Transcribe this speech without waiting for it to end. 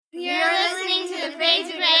the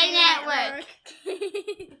Phase Array Network.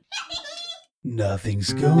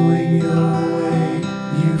 Nothing's going your way.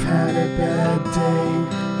 You've had a bad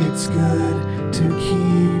day. It's good to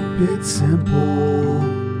keep it simple.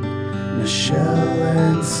 Michelle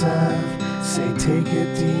and Seth say take a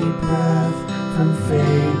deep breath from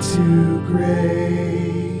fade to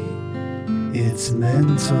gray. It's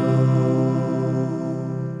mental.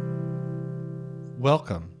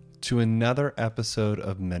 Welcome to another episode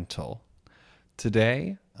of Mental.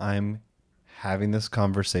 Today, I'm having this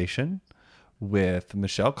conversation with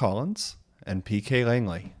Michelle Collins and PK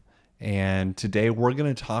Langley. And today we're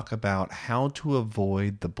going to talk about how to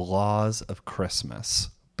avoid the blahs of Christmas.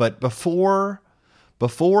 But before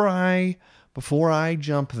I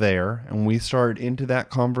jump there and we start into that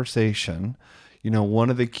conversation, one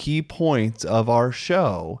of the key points of our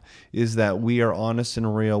show is that we are honest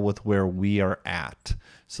and real with where we are at.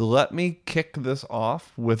 So let me kick this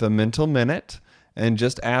off with a mental minute and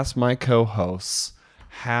just ask my co-hosts,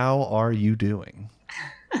 how are you doing?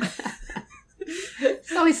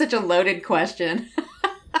 It's always such a loaded question.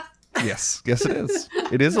 Yes, it is.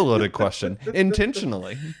 It is a loaded question,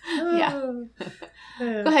 intentionally. Yeah.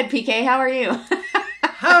 Go ahead, PK. How are you?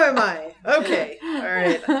 How am I? Okay. All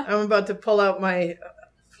right. I'm about to pull out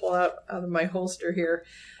of my holster here.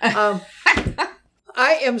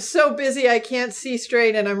 I am so busy I can't see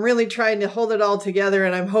straight, and I'm really trying to hold it all together,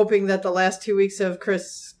 and I'm hoping that the last 2 weeks of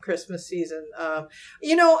Christmas season,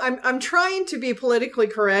 I'm trying to be politically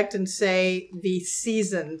correct and say the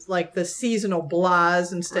seasons, like the seasonal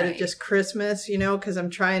blahs instead of just Christmas, because I'm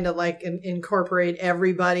trying to incorporate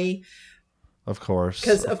everybody. Of course.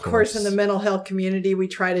 Because, of course, in the mental health community, we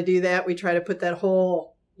try to do that. We try to put that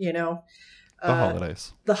whole, the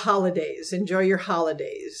holidays. The holidays. Enjoy your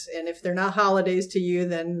holidays. And if they're not holidays to you,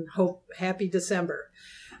 then happy December.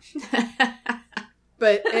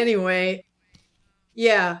 But anyway,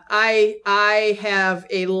 yeah, I have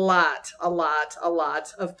a lot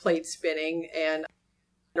of plate spinning, and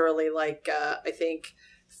literally I think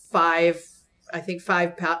five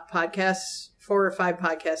podcasts. 4 or 5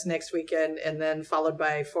 podcasts next weekend, and then followed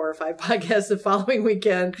by 4 or 5 podcasts the following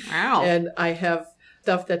weekend. Wow. And I have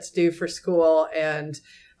stuff that's due for school and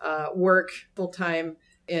work full-time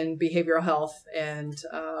in behavioral health. And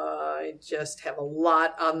I just have a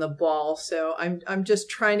lot on the ball. So I'm just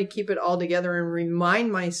trying to keep it all together and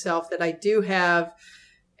remind myself that I do have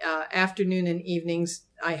afternoon and evenings.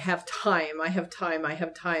 I have time,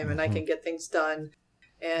 Mm-hmm. and I can get things done.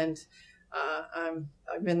 And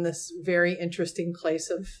I'm in this very interesting place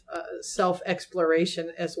of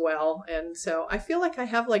self-exploration as well. And so I feel like I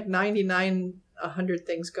have 100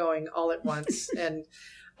 things going all at once. And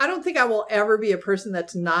I don't think I will ever be a person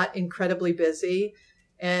that's not incredibly busy.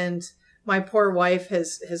 And my poor wife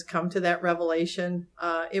has come to that revelation.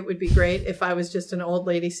 It would be great if I was just an old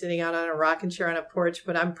lady sitting out on a rocking chair on a porch,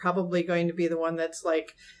 but I'm probably going to be the one that's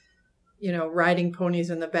riding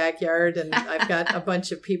ponies in the backyard, and I've got a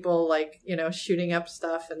bunch of people shooting up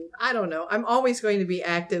stuff, and I don't know. I'm always going to be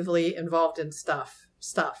actively involved in stuff.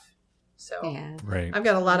 So Yeah. Right. I've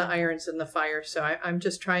got a lot of irons in the fire. So I'm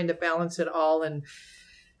just trying to balance it all and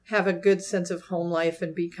have a good sense of home life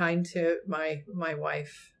and be kind to my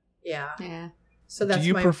wife. Yeah. Yeah. So that's Do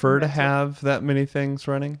you prefer to have that many things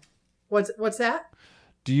running? What's that?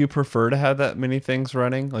 Do you prefer to have that many things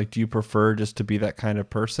running? Do you prefer just to be that kind of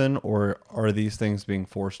person, or are these things being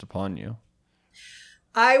forced upon you?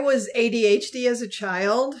 I was ADHD as a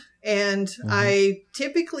child, and I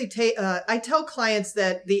typically I tell clients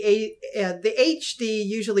that the HD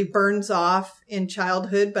usually burns off in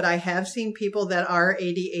childhood, but I have seen people that are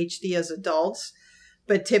ADHD as adults,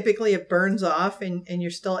 but typically it burns off and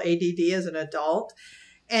you're still ADD as an adult.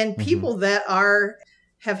 And people that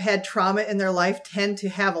have had trauma in their life tend to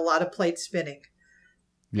have a lot of plate spinning.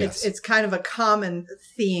 Yes. It's kind of a common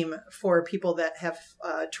theme for people that have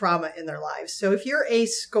trauma in their lives. So if you're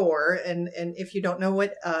ACE score, and if you don't know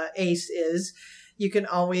what ACE is, you can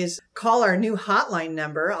always call our new hotline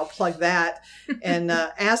number. I'll plug that and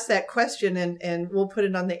ask that question, and we'll put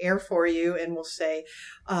it on the air for you. And we'll say,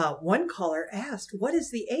 one caller asked, what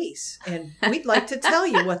is the ACE? And we'd like to tell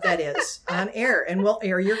you what that is on air, and we'll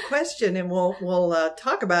air your question, and we'll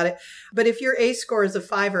talk about it. But if your ACE score is a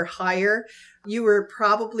 5 or higher, you were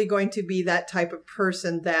probably going to be that type of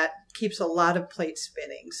person that keeps a lot of plate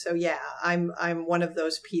spinning. So yeah, I'm one of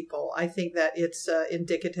those people. I think that it's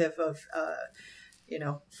indicative of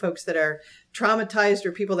folks that are traumatized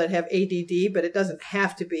or people that have ADD, but it doesn't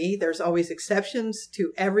have to be. There's always exceptions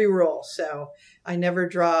to every rule. So I never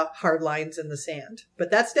draw hard lines in the sand, but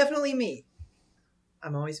that's definitely me.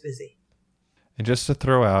 I'm always busy. And just to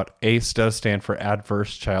throw out, ACE does stand for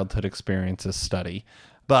Adverse Childhood Experiences Study.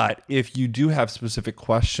 But if you do have specific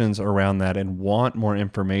questions around that and want more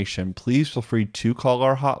information, please feel free to call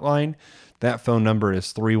our hotline. That phone number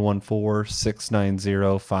is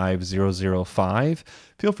 314-690-5005.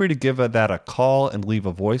 Feel free to give that a call and leave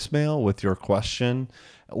a voicemail with your question,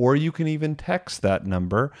 or you can even text that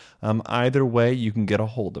number. Either way, you can get a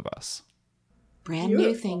hold of us. Brand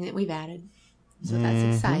new thing that we've added. So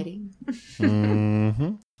that's exciting.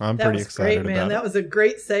 I'm pretty excited great, man. about That was a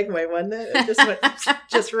great segue, wasn't it? It just went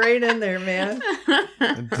just right in there, man. it.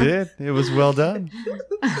 It did. It was well done.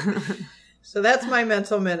 So that's my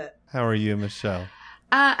mental minute. How are you, Michelle?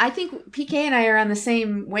 I think PK and I are on the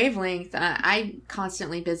same wavelength. I'm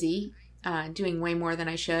constantly busy, doing way more than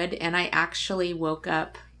I should. And I actually woke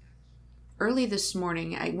up early this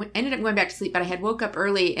morning. I ended up going back to sleep, but I had woke up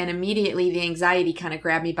early and immediately the anxiety kind of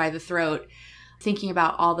grabbed me by the throat, thinking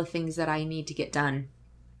about all the things that I need to get done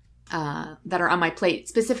that are on my plate,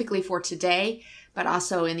 specifically for today, but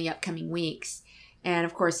also in the upcoming weeks. And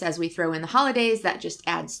of course, as we throw in the holidays, that just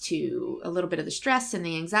adds to a little bit of the stress and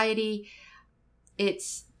the anxiety.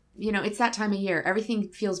 It's that time of year. Everything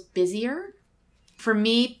feels busier. For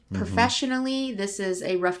me, professionally, this is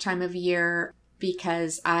a rough time of year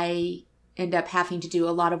because I end up having to do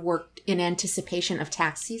a lot of work in anticipation of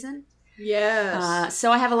tax season. Yes.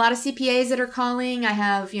 So I have a lot of CPAs that are calling. I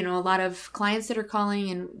have, a lot of clients that are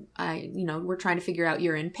calling, and we're trying to figure out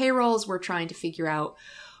year-end payrolls. We're trying to figure out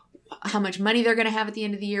how much money they're going to have at the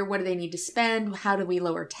end of the year. What do they need to spend? How do we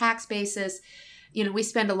lower tax basis? We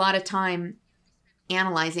spend a lot of time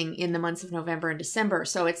analyzing in the months of November and December.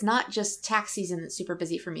 So it's not just tax season that's super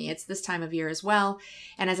busy for me. It's this time of year as well.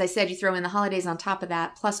 And as I said, you throw in the holidays on top of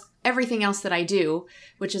that, plus everything else that I do,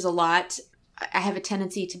 which is a lot. I have a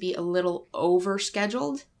tendency to be a little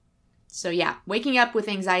over-scheduled. So yeah, waking up with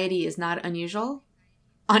anxiety is not unusual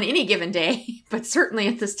on any given day, but certainly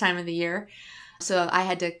at this time of the year. So I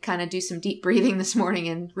had to kind of do some deep breathing this morning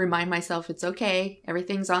and remind myself it's okay.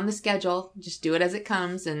 Everything's on the schedule. Just do it as it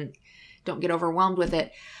comes and don't get overwhelmed with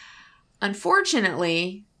it.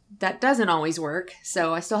 Unfortunately, that doesn't always work.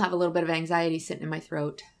 So I still have a little bit of anxiety sitting in my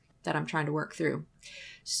throat that I'm trying to work through.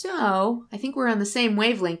 So I think we're on the same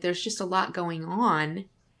wavelength. There's just a lot going on.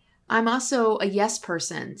 I'm also a yes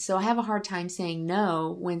person. So I have a hard time saying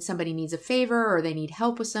no when somebody needs a favor or they need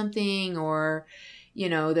help with something or,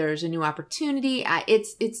 there's a new opportunity.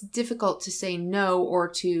 It's difficult to say no or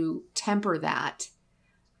to temper that.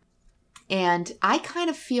 And I kind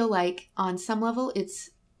of feel like on some level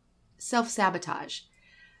it's self-sabotage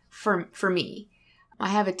for me. I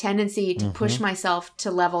have a tendency to push myself to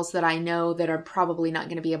levels that I know that are probably not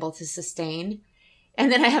going to be able to sustain. And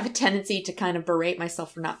then I have a tendency to kind of berate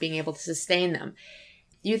myself for not being able to sustain them.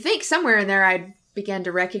 You think somewhere in there I'd begin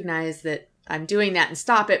to recognize that I'm doing that and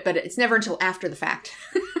stop it, but it's never until after the fact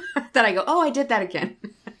that I go, oh, I did that again.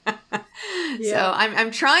 Yeah. So I'm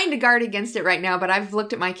trying to guard against it right now, but I've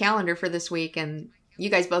looked at my calendar for this week, and you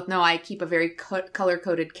guys both know I keep a very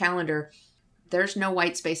color-coded calendar. There's no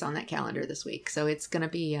white space on that calendar this week, so it's gonna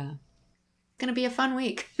be a fun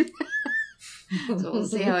week. So we'll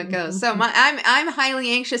see how it goes. So I'm highly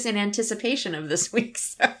anxious in anticipation of this week.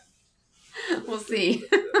 So we'll see.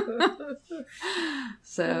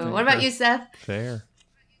 So what about you, Seth? Fair.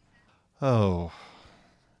 Oh,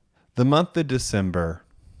 the month of December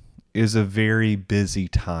is a very busy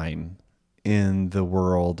time in the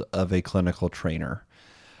world of a clinical trainer.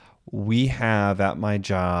 We have at my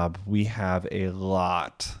job, we have a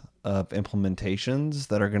lot of implementations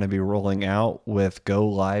that are going to be rolling out with go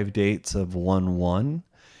live dates of 1/1.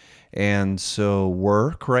 And so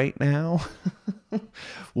work right now,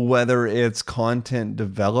 whether it's content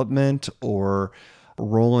development or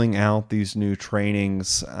rolling out these new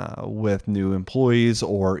trainings with new employees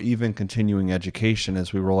or even continuing education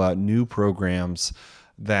as we roll out new programs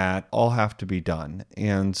that all have to be done.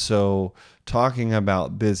 And so talking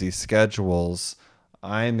about busy schedules,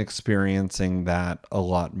 I'm experiencing that a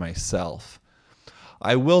lot myself.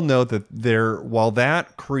 I will note that while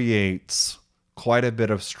that creates quite a bit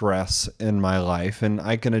of stress in my life, and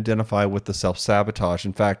I can identify with the self-sabotage.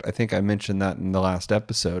 In fact, I think I mentioned that in the last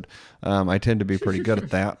episode. I tend to be pretty good at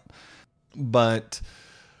that. But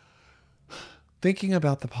thinking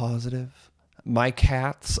about the positive, my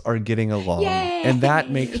cats are getting along. Yay! And that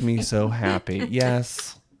makes me so happy.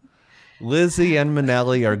 Yes. Lizzie and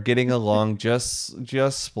Manelli are getting along just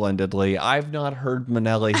splendidly. I've not heard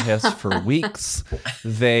Manelli hiss for weeks.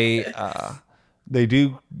 They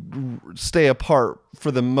do stay apart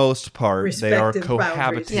for the most part. They are cohabitating.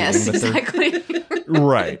 Boundaries. Yes, exactly.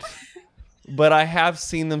 Right. but I have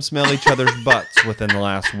seen them smell each other's butts within the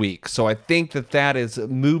last week. So I think that is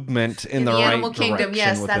movement in the right animal kingdom, direction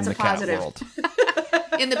yes, within that's the a cat positive. world.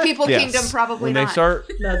 In the people Yes. kingdom, probably when not. they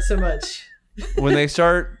start Not so much. when they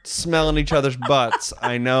start smelling each other's butts,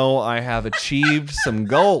 I know I have achieved some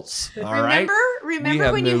goals. All right. We Remember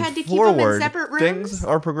have when you moved had to keep them in forward. separate rooms? Things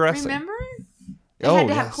are progressing. Remember? They Oh, had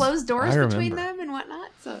to have yes. closed doors I between remember. them and whatnot.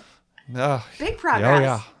 So Oh, big progress. Oh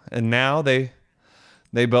yeah, and now they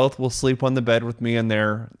both will sleep on the bed with me in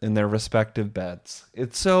their respective beds.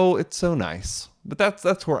 It's so nice. But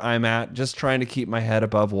that's where I'm at, just trying to keep my head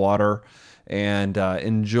above water and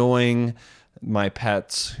enjoying my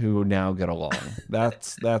pets who now get along.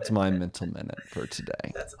 That's my mental minute for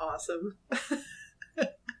today. That's awesome.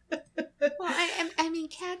 Well, I mean,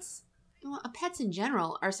 cats, well, pets in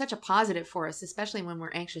general are such a positive for us, especially when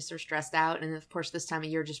we're anxious or stressed out. And of course, this time of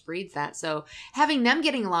year just breeds that. So having them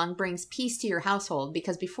getting along brings peace to your household,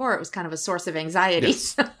 because before it was kind of a source of anxiety.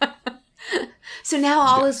 Yes. So now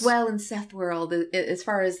all Yes. is well in Seth world as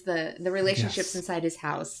far as the relationships Yes. inside his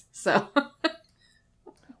house. So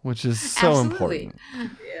Which is so Absolutely.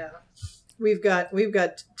 important. Yeah. We've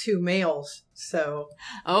got 2 males, so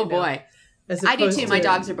oh You know, boy. as I do opposed too. My to-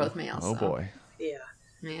 dogs are both males. Oh so. boy. Yeah.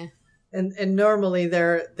 Yeah. And normally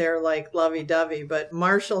they're like lovey-dovey, but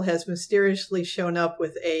Marshall has mysteriously shown up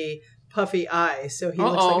with a puffy eye, so he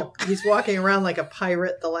looks like he's walking around like a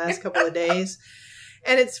pirate the last couple of days.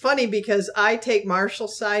 And it's funny because I take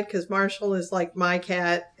Marshall's side because Marshall is like my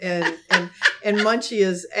cat and Munchie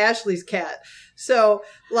is Ashley's cat. So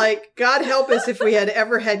like, God help us if we had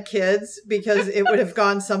ever had kids, because it would have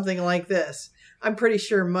gone something like this. I'm pretty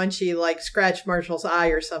sure Munchie like scratched Marshall's eye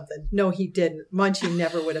or something. No, he didn't. Munchie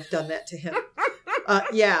never would have done that to him.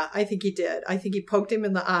 Yeah, I think he did. I think he poked him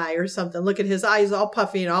in the eye or something. Look at his eyes all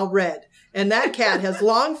puffy and all red. And that cat has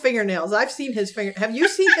long fingernails. I've seen his finger. Have you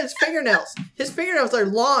seen his fingernails? His fingernails are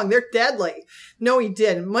long. They're deadly. No, he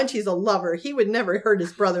didn't. Munchie's a lover. He would never hurt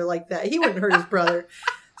his brother like that. He wouldn't hurt his brother.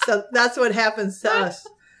 So that's what happens to us.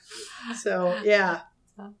 So, yeah.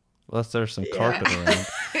 Unless there's some Yeah. carpet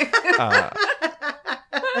around.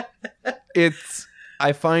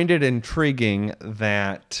 I find it intriguing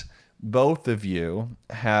that both of you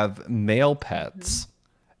have male pets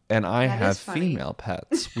and I That is have funny. female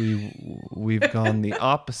pets. We've gone the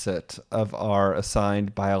opposite of our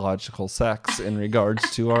assigned biological sex in regards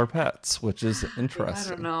to our pets, which is I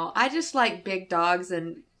interesting. don't know. I just like big dogs,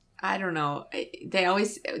 and I don't know.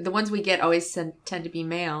 The ones we get always tend to be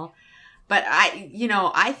male. But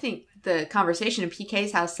I think the conversation in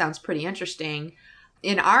PK's house sounds pretty interesting.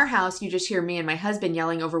 In our house, you just hear me and my husband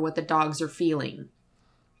yelling over what the dogs are feeling.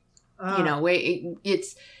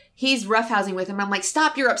 He's roughhousing with him. I'm like,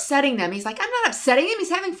 stop, you're upsetting them. He's like, I'm not upsetting him. He's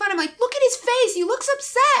having fun. I'm like, look at his face. He looks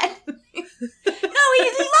upset. No, he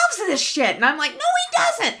loves this shit. And I'm like, no, he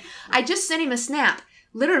doesn't. I just sent him a snap.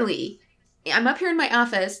 Literally, I'm up here in my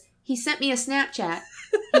office. He sent me a Snapchat.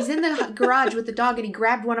 He's in the garage with the dog, and he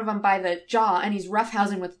grabbed one of them by the jaw, and he's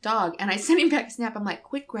roughhousing with the dog. And I sent him back a snap. I'm like,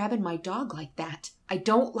 quit grabbing my dog like that. I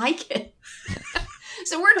don't like it.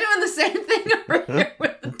 So we're doing the same thing over here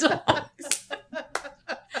with the dogs.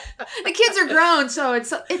 The kids are grown, so it's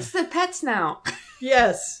the pets now.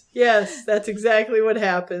 Yes. That's exactly what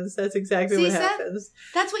happens. That's exactly See, what Seth? happens.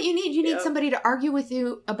 That's what you need. You need Yep. somebody to argue with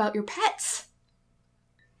you about your pets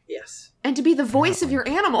Yes. and to be the voice of your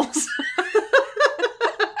animals.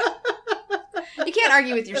 You can't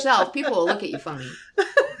argue with yourself. People will look at you funny.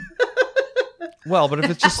 Well, but if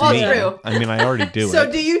it's just Well, me, true. I mean, I already do So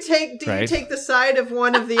it. do you take Right. the side of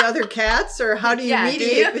one of the other cats, or how do you Yeah, do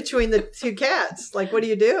mediate you? between the 2 cats? Like, what do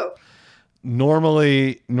you do?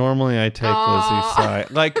 Normally I take Aw.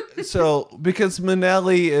 Lizzie's side. So because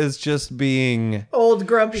Manelli is just being Old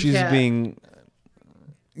grumpy she's cat.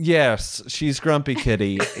 yes, she's grumpy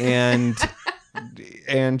kitty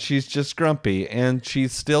and she's just grumpy and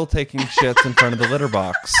she's still taking shits in front of the litter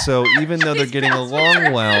box. So even though they're getting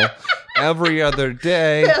along well, every other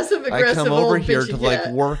day Passive I aggressive come over old here bitchy to like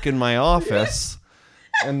cat. work in my office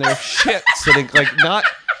and there's shit sitting like not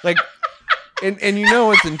like and you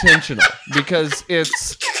know it's intentional because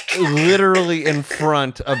it's literally in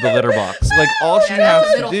front of the litter box. Like all she that's a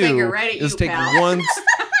has to middle finger do right at is you, take pal. one.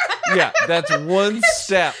 Yeah, that's one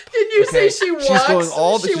step. Did you okay? say she walks? She's going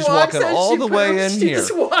all. she She's walks walking and all she the way poops. in She here.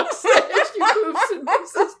 just walks in and she poops and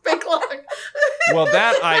makes this big long. Well,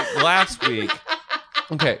 last week.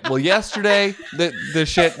 Okay, well, yesterday the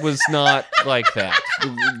shit was not like that.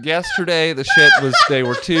 Yesterday the shit was they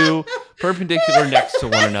were 2 perpendicular next to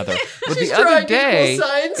one another. But She's the other trying day equal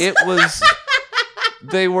signs. it was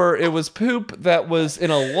It was poop that was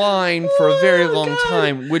in a line for a very long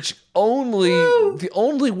time, which the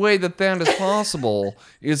only way that is possible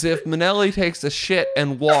is if Manelli takes a shit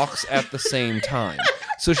and walks at the same time.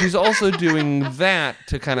 So she's also doing that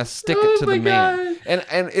to kind of stick it to the man. And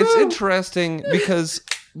it's interesting because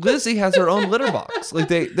Lizzie has her own litter box. Like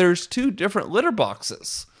there's 2 different litter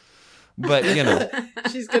boxes. But,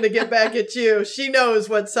 she's going to get back at you. She knows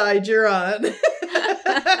what side you're on.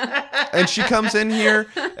 And she comes in here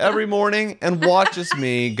every morning and watches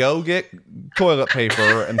me go get toilet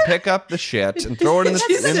paper and pick up the shit and throw it in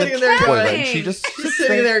the toilet. And she just She's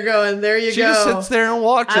sitting there going, there you go. She just sits there and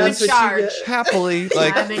watches. I'm in charge. Happily.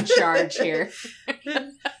 Like, I'm in charge here.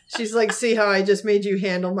 She's like, see how I just made you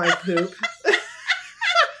handle my poop?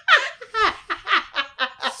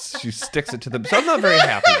 She sticks it to them. So I'm not very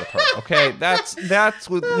happy with her. Okay, that's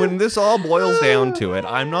when this all boils down to it.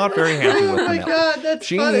 I'm not very happy with her. Oh my God, that's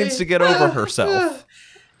She funny. needs to get over herself.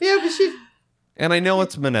 Yeah, but she. And I know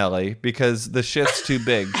it's Manelli because the shit's too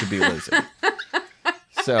big to be Lizzie.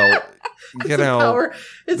 So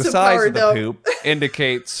the size of the poop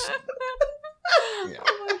indicates.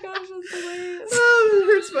 Oh, it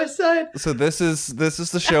hurts my side. So this is the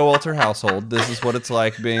Showalter household. This is what it's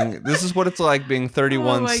like being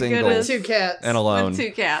 31 single goodness. 2 cats and alone. With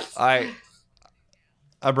 2 cats. I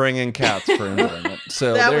bring in cats for enjoyment.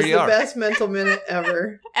 So that there was you the are. best mental minute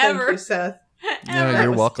ever. Thank you, Seth. Yeah, That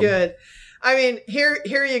you're was welcome. Good. I mean,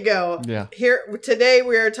 here you go. Yeah. Here today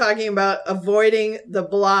we are talking about avoiding the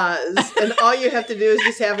blahs, and all you have to do is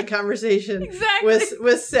just have a conversation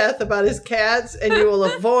with Seth about his cats, and you will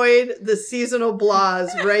avoid the seasonal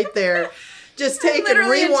blahs right there. Just take and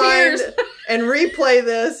rewind and replay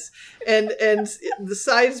this, and the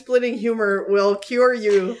side-splitting humor will cure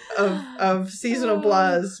you of seasonal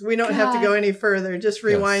blahs. We don't have to go any further. Just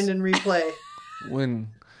rewind and replay.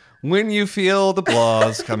 When you feel the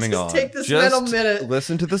blahs coming on, take this mental minute.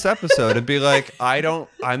 Listen to this episode and be like,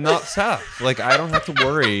 I'm not Seth. Like, I don't have to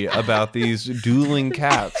worry about these dueling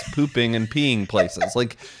cats pooping and peeing places.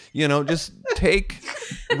 Like, just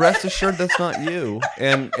rest assured that's not you.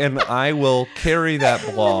 And I will carry that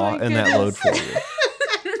blah and that load for you.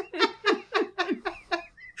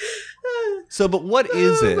 So, but what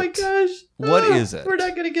is it? Oh my gosh. What is it? We're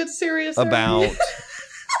not going to get serious about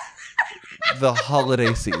the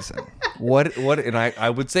holiday season. What and I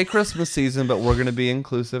would say Christmas season, but we're going to be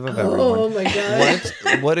inclusive of everyone. Oh my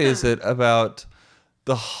god. What is it about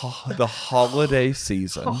the holiday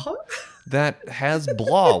season that has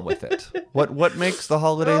blah with it? What makes the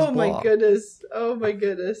holidays blah? Oh my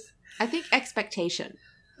goodness. I think expectation.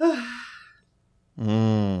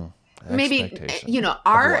 Maybe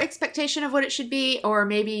our expectation of what it should be, or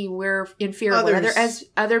maybe we're in fear of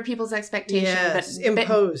other people's expectation. Yes, but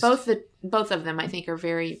imposed. Both of them, I think, are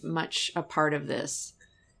very much a part of this.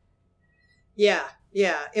 Yeah,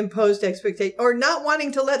 imposed expectation, or not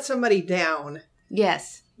wanting to let somebody down.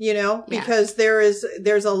 Yes, because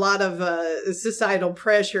there's a lot of societal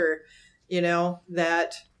pressure,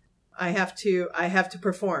 that I have to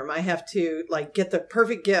perform. I have to get the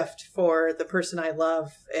perfect gift for the person I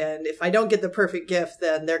love. And if I don't get the perfect gift,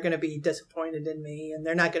 then they're going to be disappointed in me, and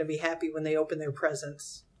they're not going to be happy when they open their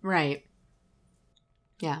presents. Right.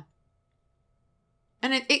 Yeah.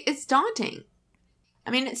 And it's daunting. I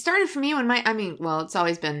mean, it started for me when it's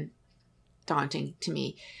always been daunting to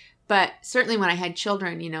me, but certainly when I had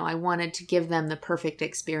children, I wanted to give them the perfect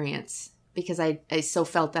experience, because I so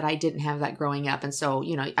felt that I didn't have that growing up. And so,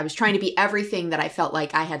 I was trying to be everything that I felt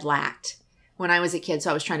like I had lacked when I was a kid. So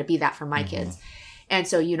I was trying to be that for my kids. And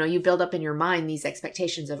so, you build up in your mind these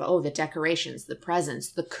expectations of, the decorations, the presents,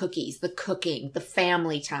 the cookies, the cooking, the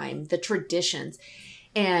family time, the traditions.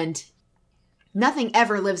 And nothing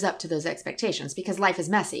ever lives up to those expectations because life is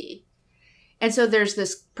messy. And so there's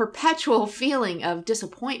this perpetual feeling of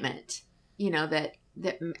disappointment,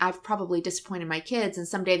 that I've probably disappointed my kids, and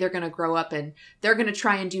someday they're going to grow up and they're going to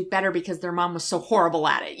try and do better because their mom was so horrible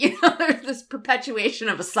at it. There's this perpetuation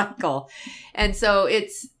of a cycle. And so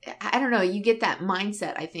I don't know, you get that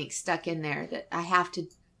mindset, I think, stuck in there that I have to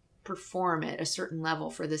perform at a certain level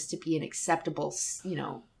for this to be an acceptable,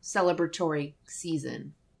 celebratory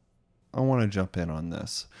season. I want to jump in on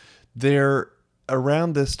this.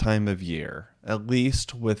 Around this time of year, at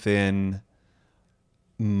least within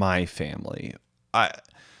my family,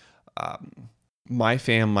 my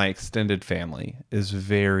extended family is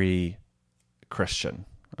very Christian,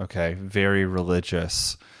 okay? Very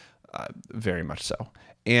religious, very much so.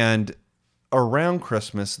 And around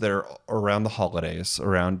Christmas, around the holidays,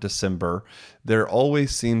 around December, there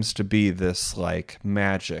always seems to be this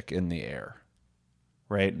magic in the air,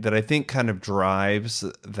 right? That I think kind of drives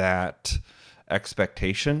that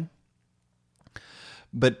expectation.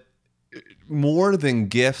 But more than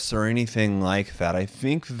gifts or anything like that, I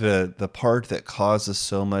think the part that causes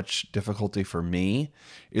so much difficulty for me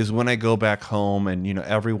is when I go back home and,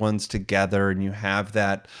 everyone's together and you have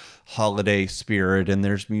that holiday spirit and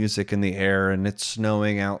there's music in the air and it's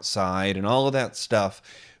snowing outside and all of that stuff.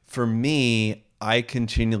 For me, I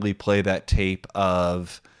continually play that tape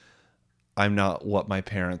of I'm not what my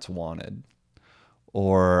parents wanted,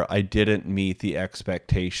 or I didn't meet the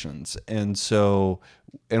expectations. And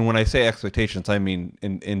when I say expectations, I mean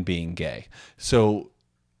in being gay. So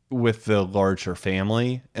with the larger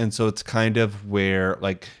family. And so it's kind of where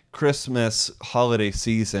like Christmas holiday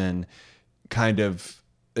season kind of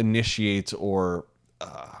initiates or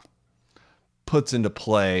puts into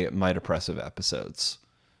play my depressive episodes,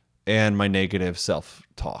 and my negative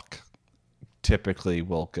self-talk typically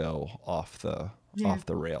will go off the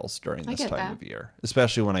rails during this time of year,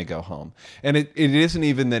 especially when I go home. And it isn't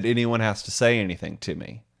even that anyone has to say anything to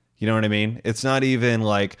me. You know what I mean? It's not even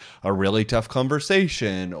like a really tough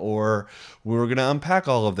conversation or we're going to unpack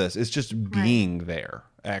all of this. It's just being there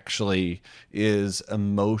actually is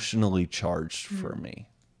emotionally charged for me.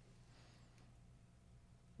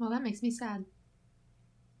 Well, that makes me sad.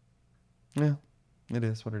 Yeah, it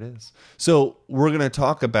is what it is. So we're going to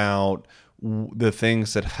talk about the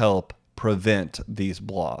things that help prevent these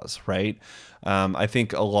blahs, right? I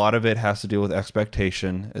think a lot of it has to do with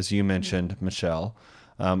expectation, as you mentioned, Michelle.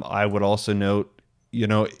 I would also note,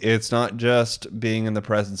 it's not just being in the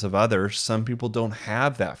presence of others. Some people don't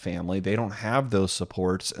have that family. They don't have those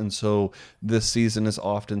supports. And so this season is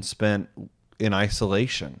often spent in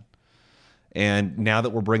isolation. And now that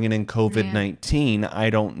we're bringing in COVID-19, I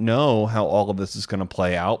don't know how all of this is going to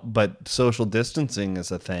play out, but social distancing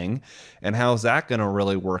is a thing. And how is that going to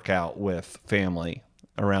really work out with family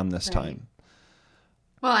around this time?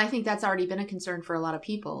 Well, I think that's already been a concern for a lot of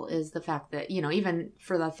people, is the fact that, even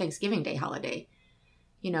for the Thanksgiving Day holiday,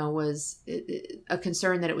 was a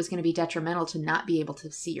concern that it was going to be detrimental to not be able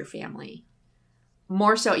to see your family.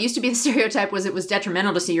 More so, it used to be the stereotype was it was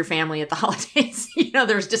detrimental to see your family at the holidays.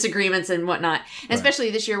 There's disagreements and whatnot, and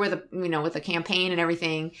especially this year with a campaign and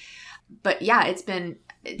everything. But yeah, it's been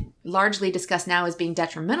largely discussed now as being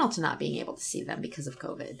detrimental to not being able to see them because of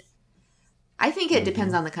COVID. I think it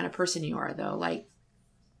depends on the kind of person you are, though. Like,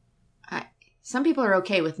 some people are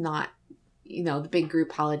okay with not, the big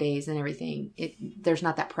group holidays and everything. There's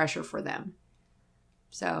not that pressure for them.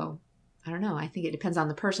 So I don't know. I think it depends on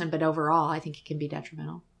the person, but overall, I think it can be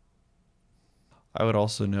detrimental. I would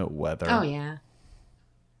also note weather. Oh, yeah.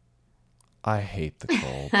 I hate the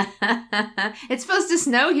cold. It's supposed to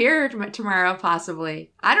snow here tomorrow,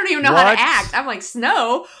 possibly. I don't even know how to act. I'm like,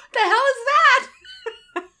 snow? What the hell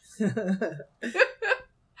is that?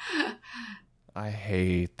 I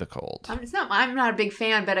hate the cold. I'm not a big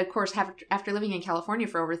fan, but of course, after living in California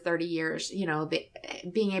for over 30 years,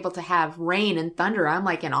 being able to have rain and thunder, I'm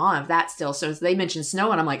like in awe of that still. So as they mentioned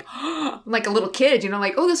snow, and I'm like, I'm like a little kid,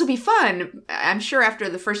 like, oh, this will be fun. I'm sure after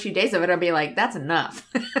the first few days of it, I'll be like, that's enough.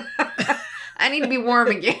 I need to be warm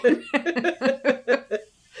again.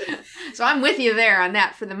 So I'm with you there on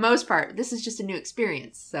that for the most part. This is just a new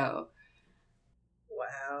experience. So.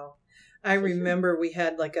 Wow. I remember we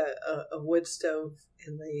had like a wood stove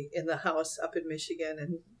in the house up in Michigan,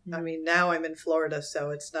 and I mean now I'm in Florida,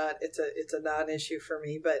 so it's a non-issue for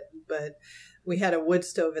me. But we had a wood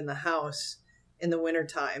stove in the house in the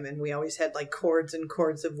wintertime, and we always had like cords and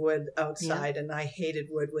cords of wood outside, and I hated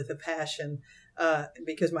wood with a passion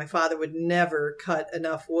because my father would never cut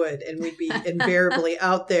enough wood, and we'd be invariably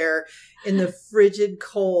out there in the frigid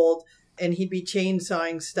cold. And he'd be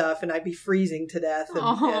chainsawing stuff, and I'd be freezing to death.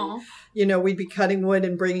 And we'd be cutting wood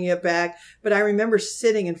and bringing it back. But I remember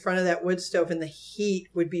sitting in front of that wood stove, and the heat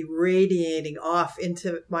would be radiating off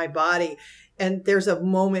into my body. And there's a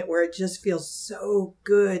moment where it just feels so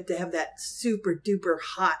good to have that super duper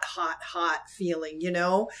hot feeling,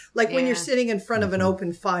 like when you're sitting in front of an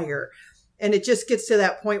open fire, and it just gets to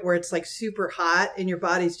that point where it's like super hot, and your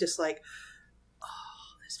body's just like,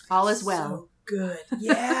 oh, this feels all is well. So good.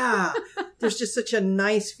 Yeah. There's just such a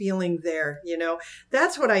nice feeling there,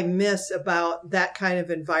 That's what I miss about that kind of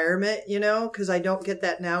environment, because I don't get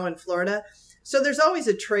that now in Florida. So there's always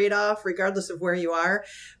a trade-off regardless of where you are.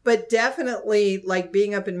 But definitely like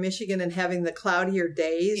being up in Michigan and having the cloudier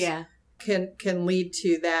days can lead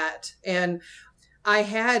to that. And I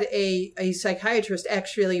had a psychiatrist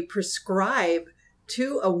actually prescribe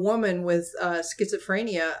to a woman with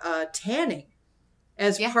schizophrenia tanning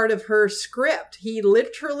as part of her script. He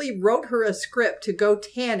literally wrote her a script to go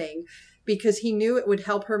tanning because he knew it would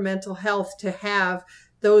help her mental health to have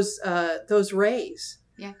those rays.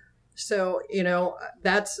 Yeah. So,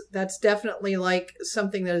 that's definitely like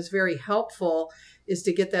something that is very helpful, is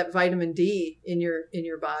to get that vitamin D in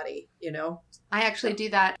your body, I actually do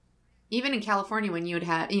that. Even in California, when you would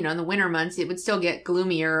have, in the winter months, it would still get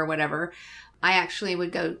gloomier or whatever. I actually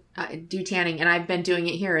would go do tanning, and I've been doing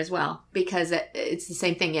it here as well because it's the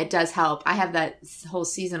same thing. It does help. I have that whole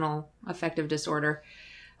seasonal affective disorder,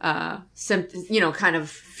 kind of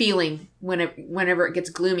feeling whenever it gets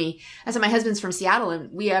gloomy. I said my husband's from Seattle,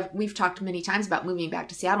 and we've talked many times about moving back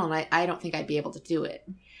to Seattle, and I don't think I'd be able to do it.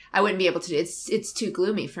 I wouldn't be able to. It's too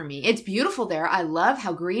gloomy for me. It's beautiful there. I love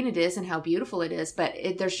how green it is and how beautiful it is, but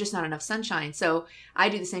there's just not enough sunshine. So I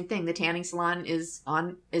do the same thing. The tanning salon is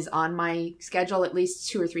on my schedule at least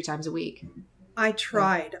 2 or 3 times a week. I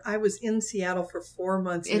tried. I was in Seattle for 4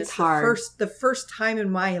 months. And it's hard. The first time in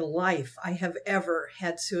my life I have ever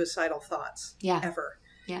had suicidal thoughts. Yeah. Ever.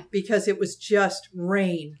 Yeah. Because it was just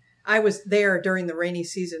rain. I was there during the rainy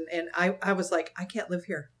season, and I was like, I can't live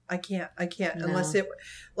here. I can't No.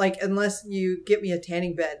 unless you get me a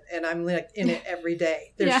tanning bed and I'm like in it every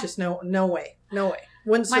day. There's just no way.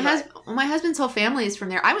 Wouldn't survive. My husband's whole family is from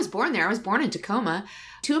there. I was born there. I was born in Tacoma.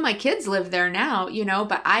 2 of my kids live there now,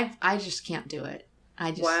 but I just can't do it.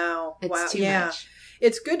 Wow. It's too much.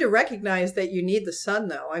 It's good to recognize that you need the sun,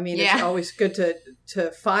 though. I mean, It's always good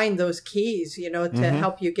to find those keys, to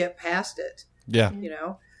help you get past it. Yeah.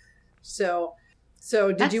 So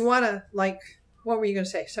did you want to, what were you going to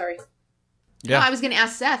say? Sorry. Yeah. No, I was going to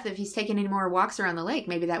ask Seth if he's taking any more walks around the lake.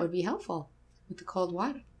 Maybe that would be helpful with the cold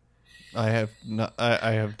water. I have not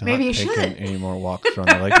Maybe you taken should. any more walks around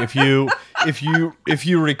the lake. If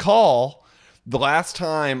you recall, the last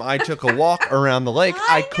time I took a walk around the lake,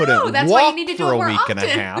 I couldn't That's why you walk need to do for it a more week and a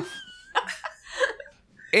often. half.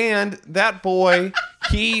 And that boy,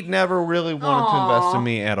 he never really wanted to invest in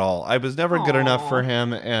me at all. I was never good enough for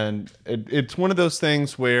him, and it's one of those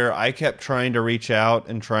things where I kept trying to reach out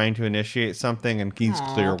and trying to initiate something, and he's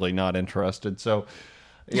clearly not interested. So,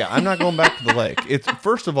 yeah, I'm not going back to the lake.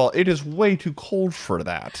 First of all, it is way too cold for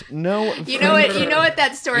that. No, you know what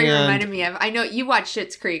that story reminded me of. I know you watch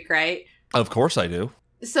Schitt's Creek, right? Of course I do.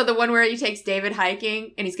 So the one where he takes David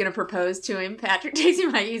hiking and he's going to propose to him. Patrick takes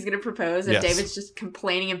him hiking. He's going to propose, and David's just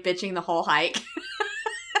complaining and bitching the whole hike.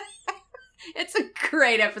 It's a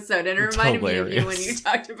great episode, and it reminded me of you when you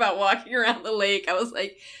talked about walking around the lake. I was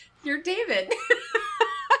like, "You're David."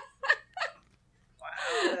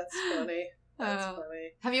 Wow, that's funny. That's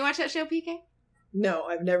funny. Have you watched that show, PK? No,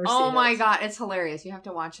 I've never seen it. Oh my God, it's hilarious. You have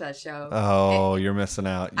to watch that show. Oh, you're missing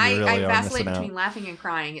out. You really I are vacillate missing between out. laughing and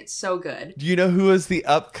crying. It's so good. Do you know who is the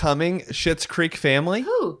upcoming Schitt's Creek family?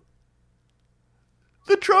 Who?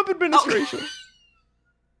 The Trump administration.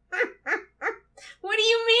 What do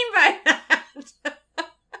you mean by that?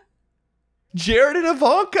 Jared and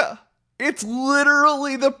Ivanka. It's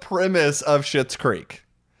literally the premise of Schitt's Creek.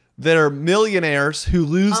 They're millionaires who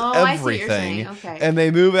lose I see what you're saying. everything, Okay. and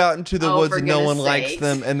they move out into the woods, for and no one goodness likes sakes.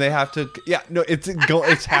 them, and they have to. Yeah, no,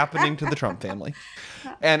 it's happening to the Trump family,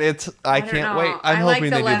 and I don't can't know. wait. I'm I like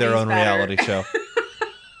hoping the they do their Levies own better. reality show.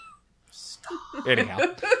 Anyhow,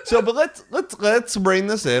 so but let's bring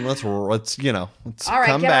this in. Let's All right,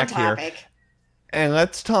 come get back on here. topic. And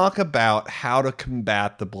let's talk about how to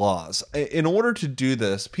combat the blahs. In order to do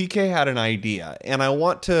this, PK had an idea, and I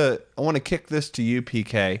want to kick this to you,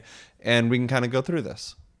 PK, and we can kind of go through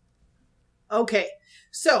this. Okay.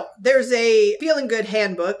 So there's a feeling good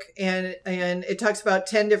handbook, and it talks about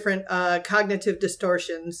 10 different cognitive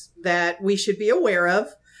distortions that we should be aware of.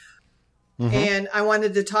 Mm-hmm. And I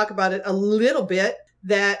wanted to talk about it a little bit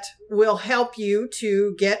that will help you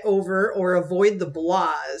to get over or avoid the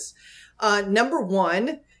blahs. Number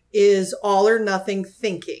 1 is all or nothing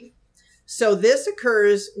thinking. So this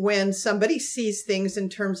occurs when somebody sees things in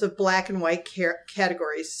terms of black and white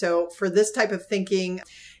categories. So for this type of thinking,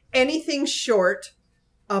 anything short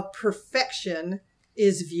of perfection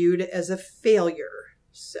is viewed as a failure.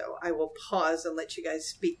 So I will pause and let you guys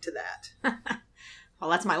speak to that.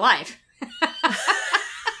 Well, that's my life.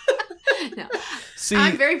 No. See,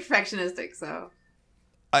 I'm very perfectionistic, so.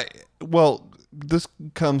 this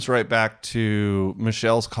comes right back to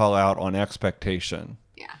Michelle's call out on expectation.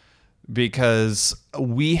 Yeah. Because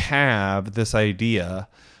we have this idea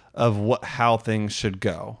of how things should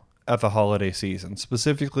go at the holiday season,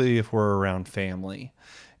 specifically if we're around family.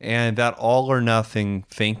 And that all or nothing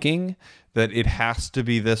thinking that it has to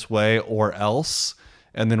be this way or else.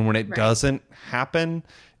 And then when it doesn't happen,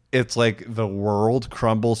 it's like the world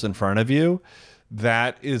crumbles in front of you.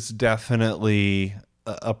 That is definitely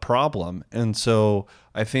a problem. And so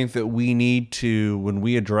I think that we need to, when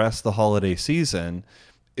we address the holiday season,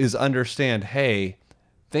 is understand, hey,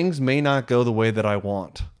 things may not go the way that I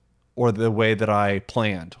want, or the way that I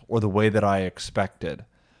planned or the way that I expected.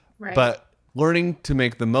 Right. But learning to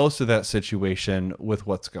make the most of that situation with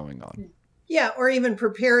what's going on. Yeah, or even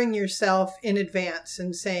preparing yourself in advance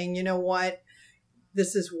and saying, you know what,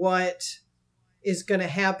 this is what is going to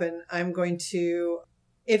happen. I'm going to,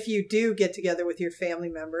 if you do get together with your family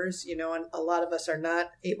members, you know, and a lot of us are not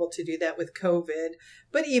able to do that with COVID,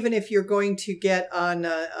 but even if you're going to get on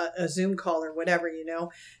a Zoom call or whatever, you know,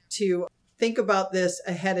 to think about this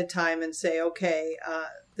ahead of time and say, okay,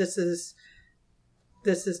 this is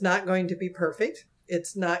not going to be perfect.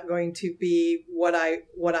 It's not going to be what I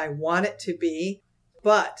want it to be,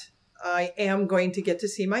 but I am going to get to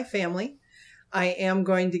see my family. I am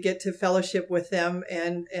going to get to fellowship with them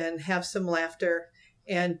and have some laughter,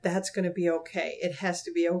 and that's going to be okay. It has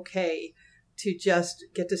to be okay to just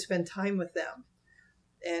get to spend time with them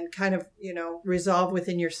and kind of, you know, resolve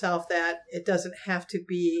within yourself that it doesn't have to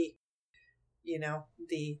be, you know,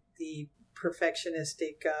 the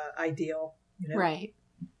perfectionistic ideal. You know? Right.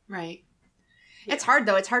 Right. It's hard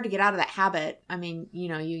though. It's hard to get out of that habit. I mean, you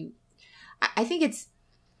know, I think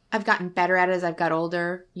I've gotten better at it as I've got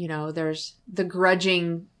older. You know, there's the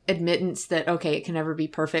grudging admittance that, okay, it can never be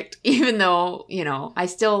perfect, even though, you know, I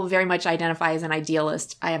still very much identify as an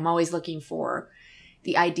idealist. I am always looking for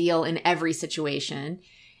the ideal in every situation.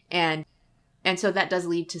 And so that does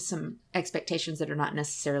lead to some expectations that are not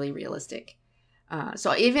necessarily realistic.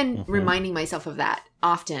 So even reminding myself of that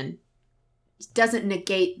often doesn't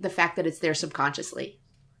negate the fact that it's there subconsciously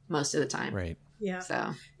most of the time. Right. Yeah.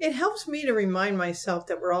 So it helps me to remind myself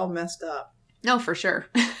that we're all messed up. no, for sure.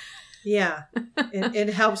 Yeah.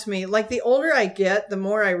 It helps me. Like the older I get, the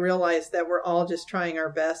more I realize that we're all just trying our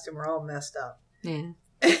best and we're all messed up. Yeah.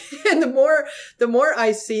 And the more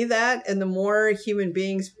I see that, and the more human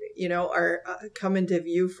beings, you know, are come into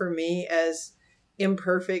view for me as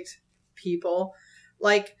imperfect people.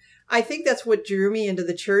 Like, I think that's what drew me into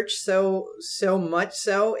the church so much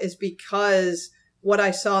so, is because what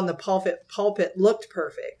I saw in the pulpit looked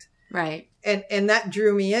perfect. Right. And that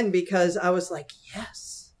drew me in because I was like,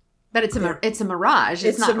 yes. But it's a mirage.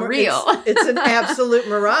 It's not real. It's an absolute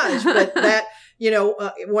mirage. But that, you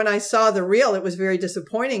know, when I saw the real, it was very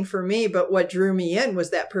disappointing for me. But what drew me in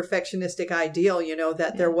was that perfectionistic ideal, you know,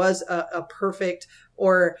 that there was a perfect,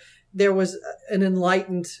 or there was an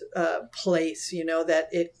enlightened place, you know, that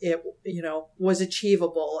it, you know, was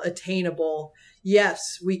achievable, attainable.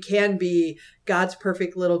 Yes, we can be God's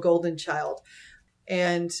perfect little golden child.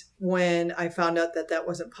 And when I found out that that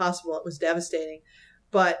wasn't possible, it was devastating.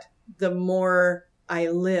 But the more I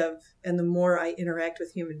live and the more I interact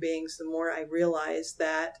with human beings, the more I realize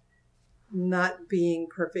that not being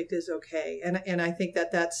perfect is okay. And I think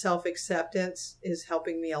that self-acceptance is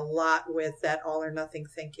helping me a lot with that all or nothing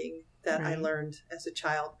thinking that I learned as a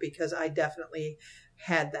child, because I definitely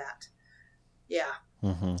had that. Yeah.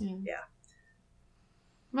 Mm-hmm. Yeah.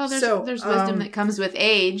 Well, there's wisdom that comes with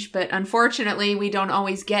age, but unfortunately we don't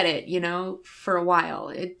always get it, you know, for a while.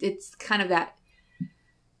 It's kind of that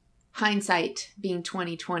hindsight being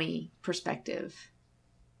 20/20 perspective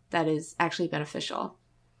that is actually beneficial.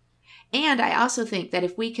 And I also think that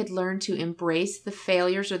if we could learn to embrace the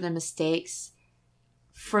failures or the mistakes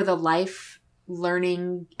for the life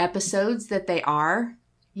learning episodes that they are,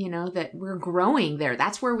 you know, that we're growing there.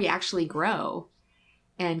 That's where we actually grow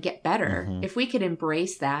and get better. Mm-hmm. If we could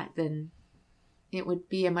embrace that, then it would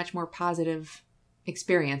be a much more positive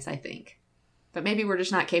experience, I think. But maybe we're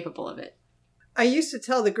just not capable of it. I used to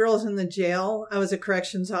tell the girls in the jail, I was a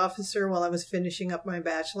corrections officer while I was finishing up my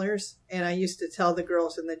bachelor's, and I used to tell the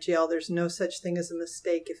girls in the jail, there's no such thing as a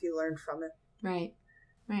mistake if you learn from it. Right.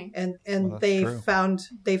 Right. And well, they true.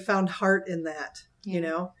 found heart in that, Yeah. you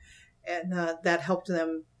know, and that helped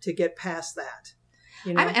them to get past that.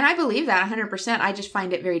 You know? And I believe that 100%. I just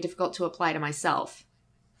find it very difficult to apply to myself.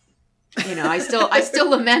 You know, I still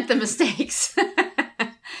lament the mistakes.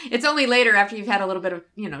 It's only later, after you've had a little bit of,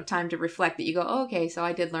 you know, time to reflect, that you go, oh, okay, so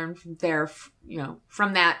I did learn from there, you know,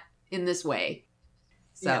 from that in this way.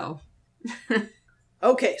 So. Yeah.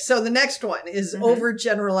 Okay. So the next one is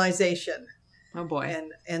overgeneralization. Oh boy.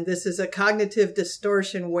 And this is a cognitive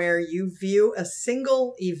distortion where you view a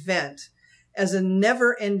single event as a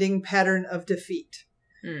never-ending pattern of defeat.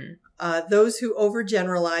 Those who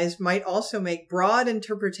overgeneralize might also make broad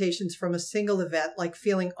interpretations from a single event, like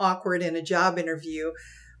feeling awkward in a job interview,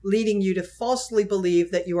 leading you to falsely believe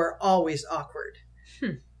that you are always awkward.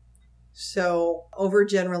 So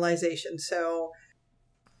overgeneralization. So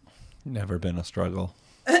Never been a struggle.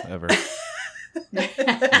 Ever.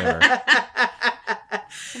 Never.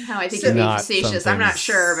 Somehow I think So- you're being Not facetious. I'm not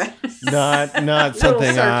sure, but not something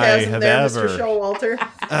Little I sarcasm have there, ever. Mr.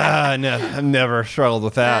 Showalter. No, I've never struggled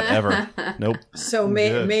with that ever. Nope. So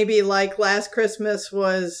Good. maybe like last Christmas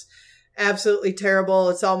was absolutely terrible.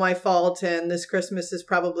 It's all my fault, and this Christmas is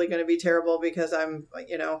probably going to be terrible because I'm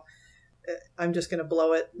just going to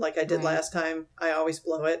blow it like I did Right. last time. I always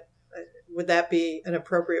blow it. Would that be an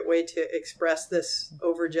appropriate way to express this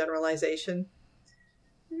overgeneralization?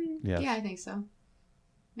 Yeah. yeah, I think so.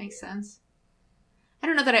 Makes sense. I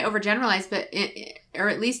don't know that I overgeneralize, but or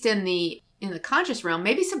at least in the conscious realm,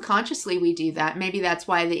 maybe subconsciously we do that. Maybe that's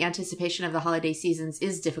why the anticipation of the holiday seasons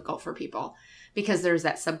is difficult for people, because there's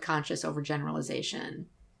that subconscious overgeneralization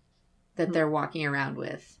that they're walking around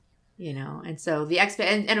with, and so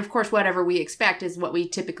and of course whatever we expect is what we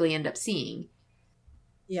typically end up seeing.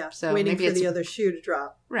 Yeah, So waiting maybe for it's- the other shoe to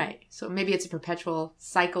drop. Right. So maybe it's a perpetual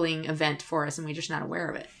cycling event for us and we're just not aware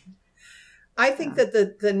of it. I think that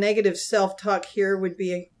the negative self-talk here would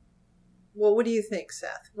be, well, what do you think,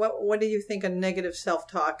 Seth? What do you think a negative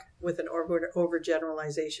self-talk with an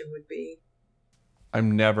overgeneralization would be?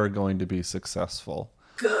 I'm never going to be successful.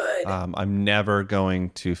 Good. I'm never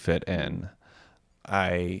going to fit in.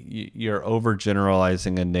 You're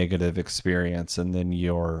overgeneralizing a negative experience, and then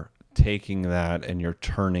you're taking that and you're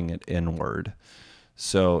turning it inward.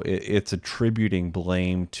 So it's attributing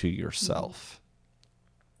blame to yourself.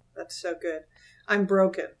 That's so good. I'm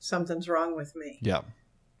broken. Something's wrong with me. Yeah.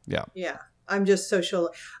 Yeah. Yeah. I'm just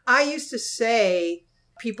social. I used to say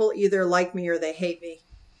people either like me or they hate me.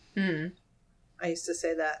 Mm. I used to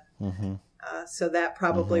say that. Mm-hmm. So that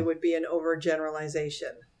probably would be an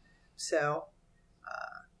overgeneralization. So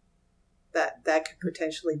that could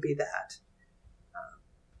potentially be that.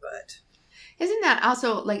 But Isn't that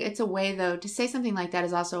also like, it's a way though, to say something like that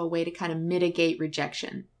is also a way to kind of mitigate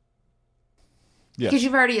rejection. Yes. Because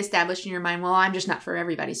you've already established in your mind, well, I'm just not for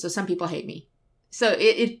everybody. So some people hate me. So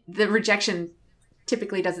the rejection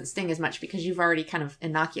typically doesn't sting as much because you've already kind of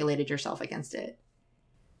inoculated yourself against it.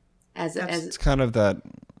 It's kind of the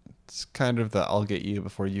I'll get you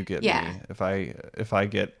before you get Yeah.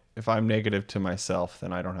 me. If I'm negative to myself,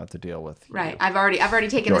 then I don't have to deal with you. right. I've already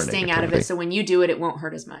taken the Your sting out of it. negativity. So when you do it, it won't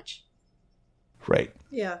hurt as much. Right.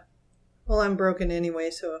 yeah. Well, I'm broken anyway,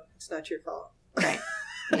 so it's not your fault. Right.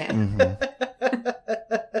 Yeah. Mm-hmm.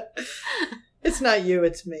 It's not you,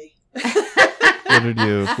 it's me. What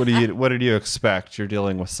did you expect? You're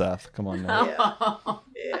dealing with Seth. Come on now.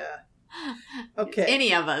 Yeah. Okay.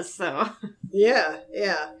 Any of us. So Yeah.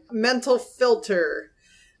 Mental filter.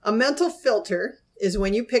 A mental filter is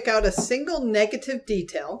when you pick out a single negative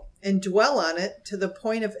detail and dwell on it to the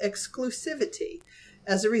point of exclusivity.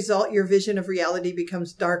 As a result, your vision of reality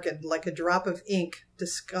becomes darkened like a drop of ink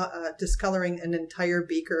discoloring an entire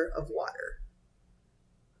beaker of water.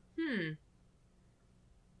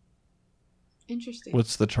 interesting.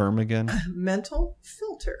 What's the term again? Mental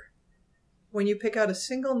filter. When you pick out a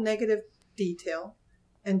single negative detail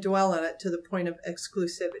and dwell on it to the point of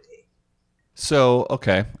exclusivity. So,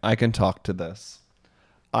 okay, I can talk to this.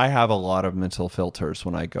 I have a lot of mental filters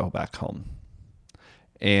when I go back home.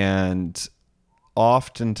 And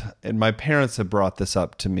often, and my parents have brought this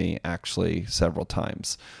up to me actually several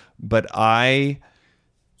times, but I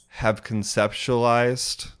have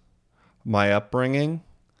conceptualized my upbringing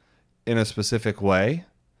in a specific way.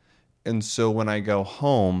 And so when I go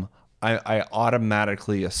home, I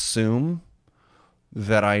automatically assume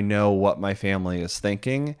that I know what my family is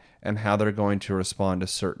thinking and how they're going to respond to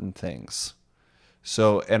certain things.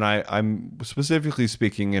 So, and I'm specifically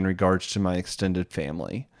speaking in regards to my extended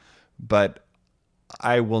family, but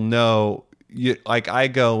I will know, like I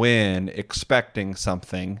go in expecting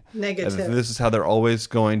something. Negative. This is how they're always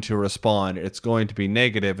going to respond. It's going to be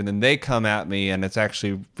negative, and then they come at me and it's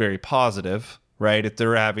actually very positive, right? If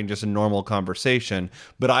they're having just a normal conversation,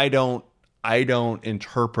 but I don't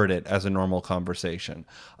interpret it as a normal conversation.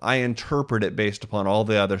 I interpret it based upon all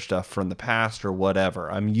the other stuff from the past or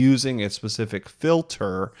whatever. I'm using a specific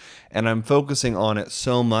filter and I'm focusing on it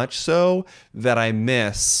so much so that I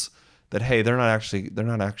miss that, hey, they're not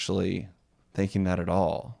actually thinking that at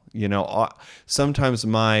all. You know, sometimes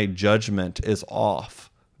my judgment is off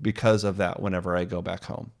because of that whenever I go back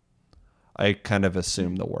home. I kind of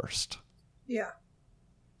assume the worst. Yeah.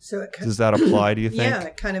 So it Does that apply, do you think? Yeah,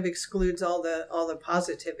 it kind of excludes all the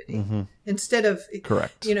positivity. Mm-hmm. Instead of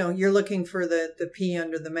Correct. You know, you're looking for the pea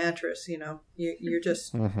under the mattress. You know, you're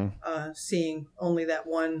just Mm-hmm. seeing only that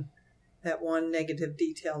one negative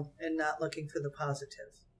detail and not looking for the positive.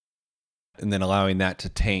 And then allowing that to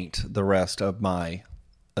taint the rest of my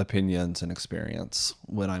opinions and experience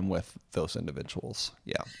when I'm with those individuals.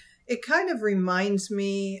 Yeah. It kind of reminds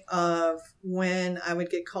me of when I would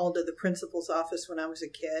get called to the principal's office when I was a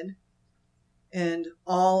kid. And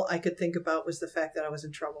all I could think about was the fact that I was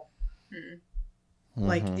in trouble.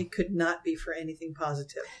 Like, it could not be for anything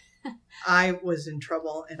positive. I was in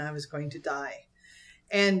trouble and I was going to die.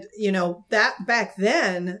 And, you know, that back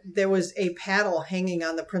then, there was a paddle hanging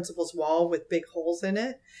on the principal's wall with big holes in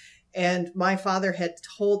it. And my father had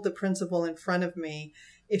told the principal in front of me,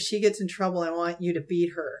 if she gets in trouble, I want you to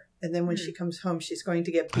beat her. And then when she comes home, she's going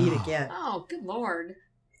to get beat again. Oh, good Lord.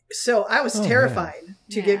 So I was terrified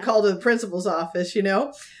to get called to the principal's office, you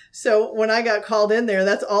know? So when I got called in there,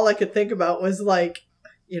 that's all I could think about was like,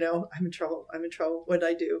 you know, I'm in trouble. I'm in trouble. What did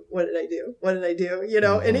I do? What did I do? What did I do? You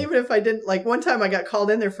know, and even if I didn't, like one time I got called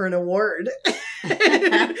in there for an award and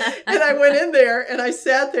I went in there and I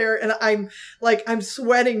sat there and I'm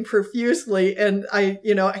sweating profusely and I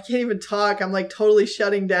can't even talk. I'm like totally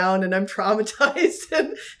shutting down and I'm traumatized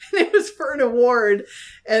and it was for an award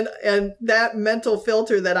and that mental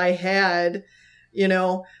filter that I had, you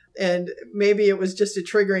know, and maybe it was just a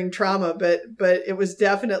triggering trauma, but it was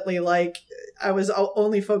definitely like I was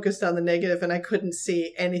only focused on the negative and I couldn't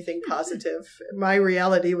see anything positive. My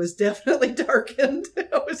reality was definitely darkened.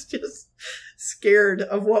 I was just scared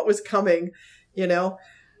of what was coming, you know.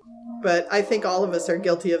 But I think all of us are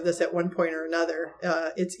guilty of this at one point or another.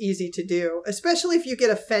 It's easy to do, especially if you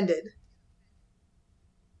get offended.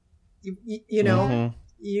 You know,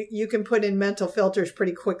 you can put in mental filters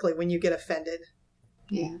pretty quickly when you get offended.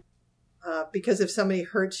 Yeah. Because if somebody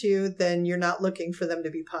hurts you, then you're not looking for them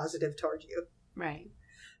to be positive toward you. Right.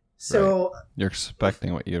 So you're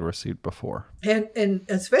expecting what you had received before. And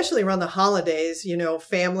especially around the holidays, you know,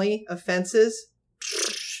 family offenses,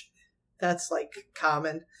 that's like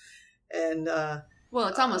common. And well,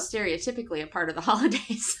 it's almost stereotypically a part of the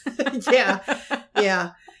holidays.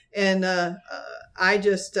 Yeah. And I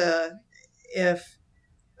just if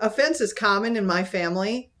offense is common in my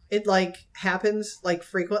family, it like happens like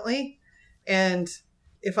frequently. And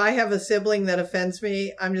if I have a sibling that offends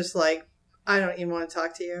me, I'm just like, I don't even want to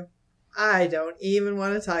talk to you. I don't even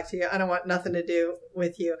want to talk to you. I don't want nothing to do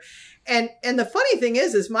with you. And the funny thing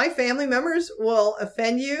is my family members will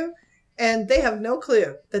offend you and they have no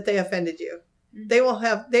clue that they offended you. They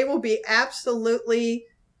will be absolutely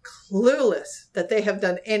clueless that they have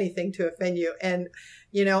done anything to offend you. And,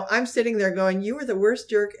 you know, I'm sitting there going, you were the worst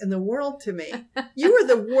jerk in the world to me. You were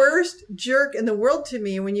the worst jerk in the world to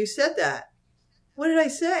me when you said that. What did I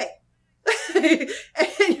say?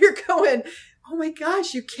 And you're going, oh my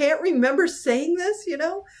gosh, you can't remember saying this, you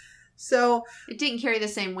know? So it didn't carry the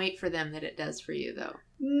same weight for them that it does for you, though.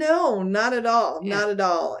 No, not at all. Yeah. Not at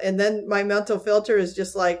all. And then my mental filter is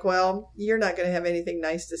just like, well, you're not going to have anything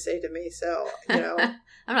nice to say to me. So, you know,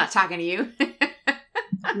 I'm not talking to you.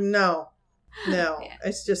 No, yeah.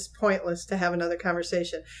 It's just pointless to have another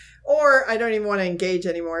conversation. Or I don't even want to engage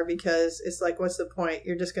anymore because it's like, what's the point?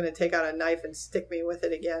 You're just going to take out a knife and stick me with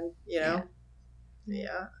it again, you know?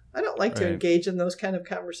 Yeah. I don't like to engage in those kind of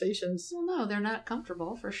conversations. Well, no, they're not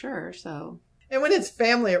comfortable for sure. So, and when it's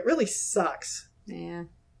family, it really sucks. Yeah.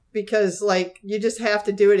 Because like you just have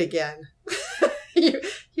to do it again.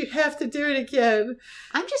 You have to do it again.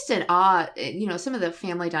 I'm just in awe, you know, some of the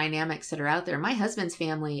family dynamics that are out there. My husband's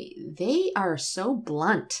family, they are so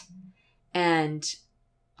blunt and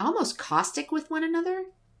almost caustic with one another.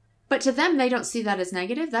 But to them, they don't see that as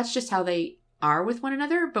negative. That's just how they are with one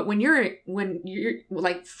another. But when you're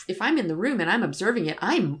like, if I'm in the room and I'm observing it,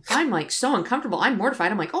 I'm like so uncomfortable. I'm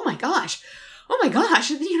mortified. I'm like, oh my gosh,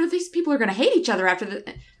 you know, these people are going to hate each other after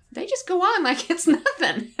the, they just go on like it's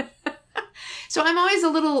nothing. So I'm always a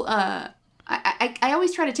little, I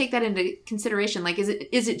always try to take that into consideration. Like, is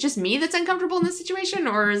it just me that's uncomfortable in this situation,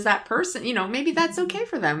 or is that person, you know, maybe that's okay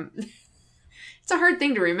for them. It's a hard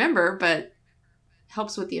thing to remember, but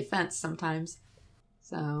helps with the offense sometimes.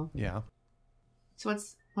 So yeah. So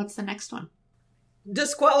what's the next one?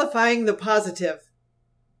 Disqualifying the positive.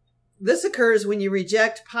 This occurs when you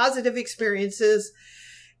reject positive experiences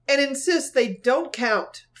and insist they don't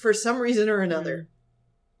count for some reason or another.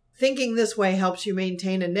 Thinking this way helps you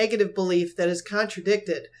maintain a negative belief that is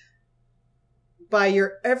contradicted by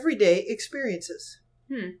your everyday experiences.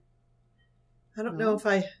 I don't know if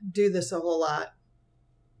I do this a whole lot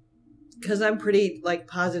because I'm pretty like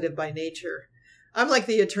positive by nature. I'm like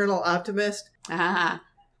the eternal optimist. Ah.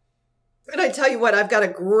 And I tell you what, I've got a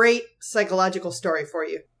great psychological story for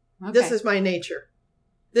you. Okay. This is my nature.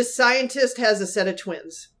 This scientist has a set of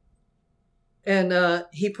twins. And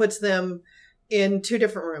he puts them in 2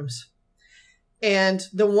 different rooms. And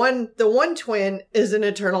the one twin is an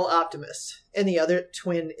eternal optimist. And the other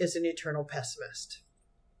twin is an eternal pessimist.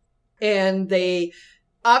 And they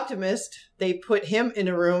Optimist, they put him in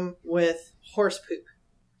a room with horse poop.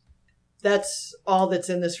 That's all that's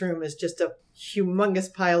in this room is just a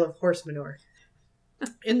humongous pile of horse manure.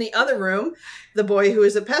 In the other room, the boy who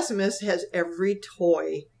is a pessimist has every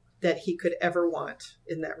toy that he could ever want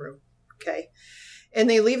in that room. Okay. And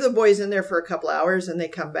they leave the boys in there for a couple hours and they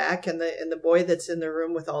come back and the boy that's in the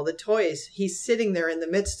room with all the toys, he's sitting there in the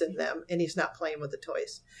midst of them and he's not playing with the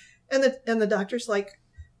toys. And the doctor's like,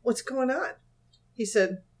 what's going on? He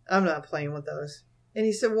said, I'm not playing with those. And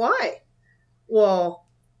he said, why? Well,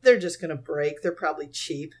 they're just going to break. They're probably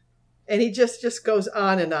cheap. And he just goes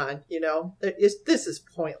on, this is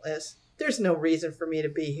pointless. There's no reason for me to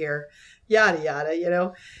be here. Yada,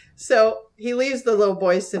 yada, So he leaves the little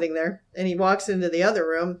boy sitting there and he walks into the other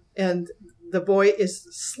room and the boy is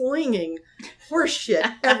slinging horse shit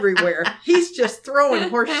everywhere. He's just throwing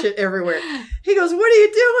horse shit everywhere. He goes, what are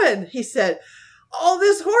you doing? He said, all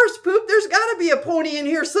this horse poop, there's got to be a pony in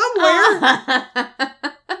here somewhere.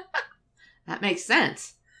 That makes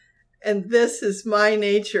sense. And this is my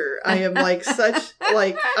nature. I am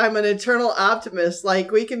I'm an eternal optimist. Like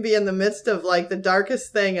we can be in the midst of like the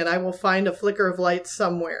darkest thing and I will find a flicker of light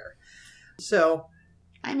somewhere. So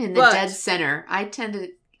I'm in the dead center. I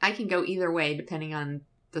can go either way depending on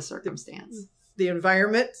the circumstance. The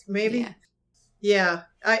environment, maybe? Yeah. Yeah.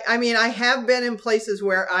 I mean, I have been in places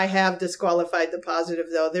where I have disqualified the positive,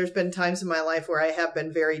 though. There's been times in my life where I have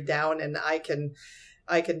been very down and I can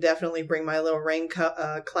definitely bring my little rain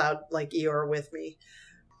cloud like Eeyore with me.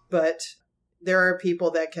 But there are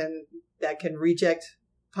people that can reject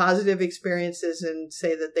positive experiences and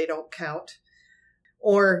say that they don't count.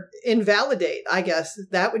 Or invalidate, I guess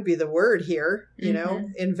that would be the word here,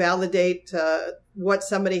 invalidate what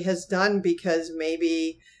somebody has done because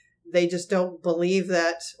maybe they just don't believe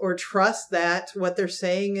that or trust that what they're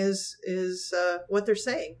saying is what they're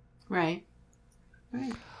saying. Right.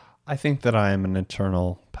 I think that I am an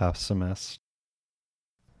eternal pessimist.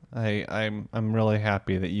 I'm really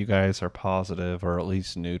happy that you guys are positive or at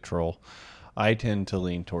least neutral. I tend to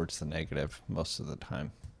lean towards the negative most of the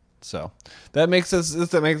time. So that makes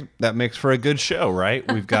for a good show, right?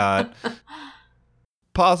 We've got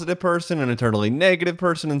positive person, an eternally negative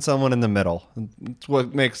person, and someone in the middle. It's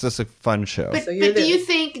what makes this a fun show. But do you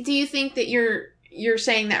think that you're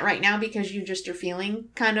saying that right now because you just are feeling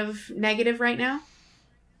kind of negative right now?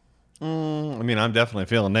 I mean, I'm definitely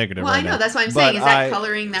feeling negative right now. Well, I know. That's what I'm saying. Is that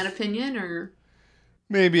coloring that opinion or?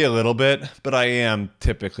 Maybe a little bit, but I am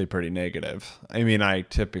typically pretty negative. I mean, I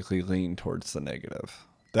typically lean towards the negative.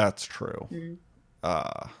 That's true.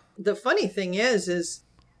 Mm-hmm. The funny thing is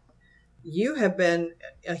you have been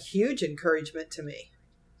a huge encouragement to me.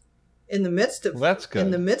 In the midst of that's good.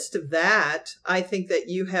 In the midst of that, I think that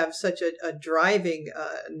you have such a driving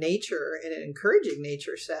nature and an encouraging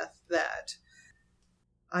nature, Seth, that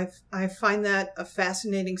I find that a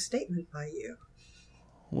fascinating statement by you.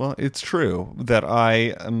 Well, it's true that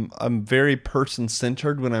I'm very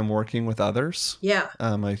person-centered when I'm working with others. Yeah.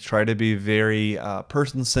 I try to be very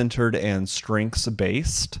person-centered and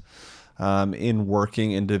strengths-based in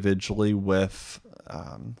working individually with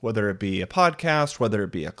whether it be a podcast, whether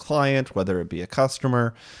it be a client, whether it be a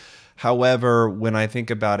customer. However, when I think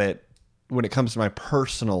about it, when it comes to my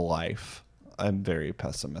personal life, I'm very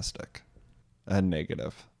pessimistic and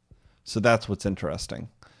negative. So that's what's interesting.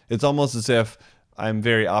 It's almost as if I'm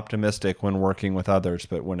very optimistic when working with others,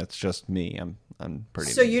 but when it's just me, I'm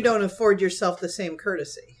pretty So negative. you don't afford yourself the same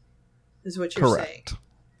courtesy, is what you're saying. Correct.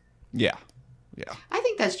 Yeah. I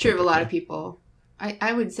think that's true of a lot of people.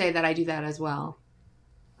 I would say that I do that as well.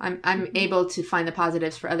 I'm able to find the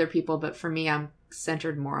positives for other people, but for me, I'm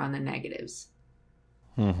centered more on the negatives.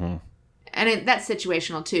 Mm-hmm. And that's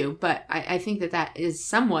situational too, but I think that is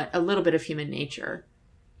somewhat a little bit of human nature.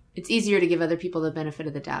 It's easier to give other people the benefit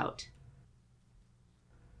of the doubt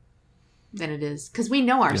than it is because we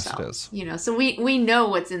know ourselves, so we know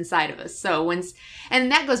what's inside of us. So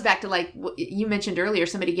and that goes back to like what you mentioned earlier,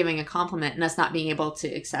 somebody giving a compliment and us not being able to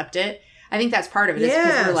accept it. I think that's part of it. Is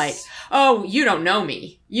because we're like, oh, you don't know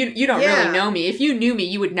me. You don't really know me. If you knew me,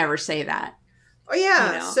 you would never say that. Oh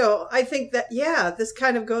yeah. So I think that, this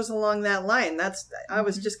kind of goes along that line. I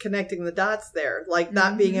was just connecting the dots there, like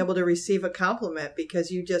not being able to receive a compliment because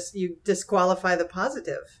you disqualify the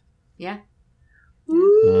positive. Yeah.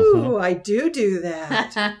 Ooh, I do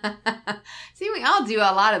that. See, we all do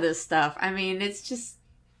a lot of this stuff. I mean, it's just,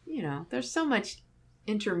 there's so much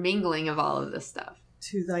intermingling of all of this stuff.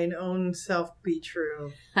 To thine own self be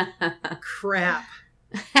true. Crap.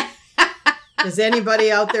 Is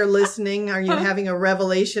anybody out there listening? Are you having a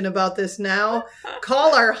revelation about this now?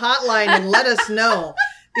 Call our hotline and let us know.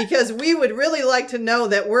 because we would really like to know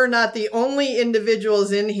that we're not the only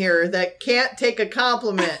individuals in here that can't take a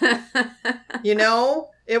compliment. You know,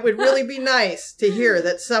 it would really be nice to hear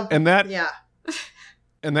that some. And that yeah.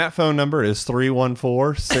 And that phone number is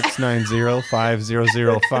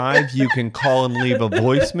 314-690-5005. You can call and leave a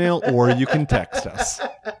voicemail, or you can text us.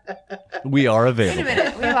 We are Wait available. a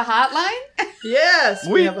minute. We have a hotline? Yes,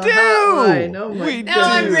 We have a do! hotline. Oh my We God. No,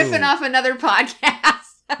 I'm do. riffing off another podcast.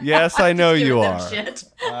 Yes, I know Just you giving them are. shit.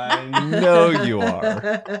 I know you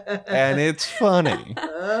are. And it's funny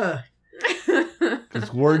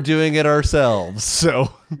because we're doing it ourselves.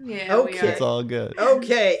 So Yeah, Okay. we are. it's all good.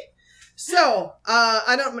 Okay. So,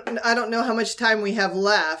 I don't know how much time we have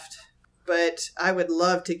left, but I would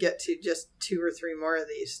love to get to just 2 or 3 more of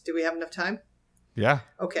these. Do we have enough time? Yeah,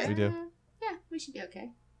 Okay. we do. Yeah, we should be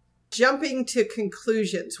okay. Jumping to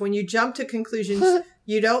conclusions. When you jump to conclusions,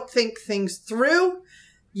 you don't think things through.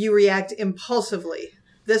 You react impulsively.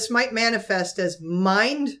 This might manifest as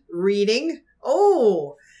mind reading.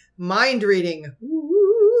 Oh, mind reading.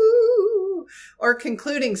 Ooh. Or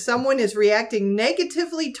concluding someone is reacting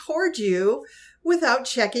negatively toward you without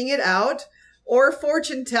checking it out. Or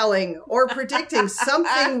fortune telling, or predicting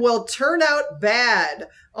something will turn out bad.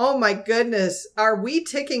 Oh my goodness. Are we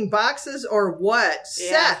ticking boxes or what?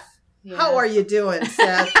 Yeah. Seth, Yeah. how are you doing,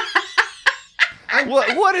 Seth?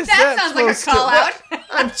 What is That that sounds like a supposed call to, out.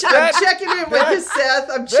 I'm checking in with you, Seth.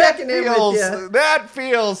 I'm That checking in with you. That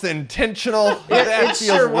feels intentional. That It feels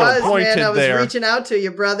sure a little was, pointed man. I was there. reaching out to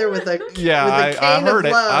you, brother, with a Yeah, with a I cane heard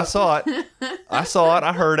of it. I love. saw it. I saw it.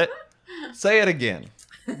 I heard it. Say it again,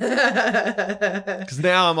 because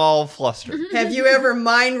now I'm all flustered. Have you ever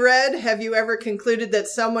mind read? Have you ever concluded that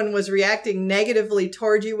someone was reacting negatively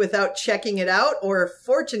toward you without checking it out, or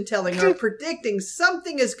fortune telling, or predicting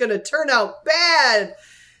something is going to turn out bad,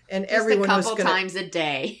 and Just everyone a was couple going to? times a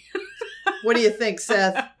day. What do you think,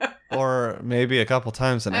 Seth? Or maybe a couple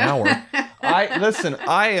times an hour.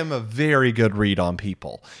 I am a very good read on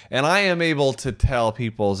people, and I am able to tell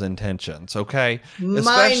people's intentions, okay?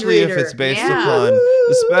 Especially if it's based Yeah.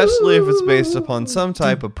 upon some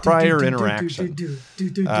type of prior interaction.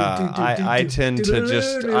 I tend to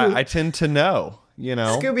just I tend to know, you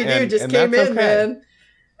know. Scooby-Doo and- just and came that's in, okay.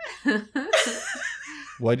 man.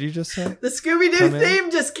 What'd you just say? The Scooby-Doo Come in?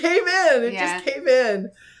 theme just came in. It Yeah. just came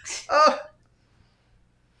in. Oh.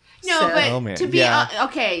 No, Seth. but Oh, man. to be Yeah.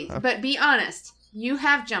 okay, but be honest. You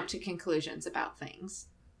have jumped to conclusions about things.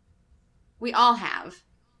 We all have.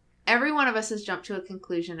 Every one of us has jumped to a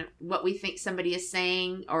conclusion of what we think somebody is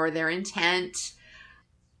saying or their intent.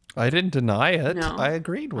 I didn't deny it. No. I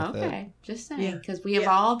agreed with it. Okay, just saying, Yeah. because we have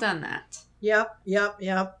Yeah. all done that.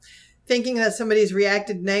 Yep. Thinking that somebody's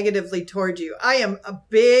reacted negatively toward you. I am a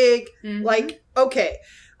big, Mhm.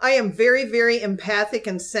 I am very, very empathic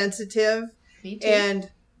and sensitive, Me too.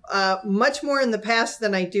 and much more in the past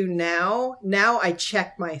than I do now. Now I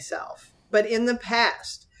check myself. But in the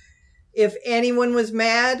past, if anyone was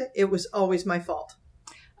mad, it was always my fault.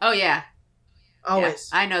 oh yeah, Always.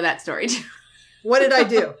 Yeah, I know that story too. What did I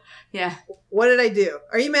do? Yeah. What did I do?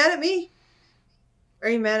 Are you mad at me? Are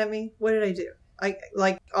you mad at me? What did I do? I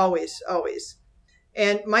like always.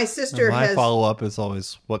 And my sister And my has follow up is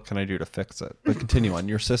always, what can I do to fix it? But continue on.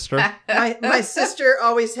 Your sister? my sister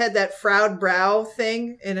always had that frowned brow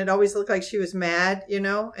thing, and it always looked like she was mad, you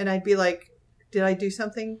know? And I'd be like, did I do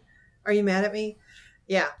something? Are you mad at me?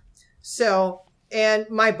 Yeah. So, and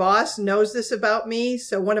my boss knows this about me.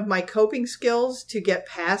 So one of my coping skills to get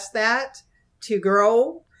past that, to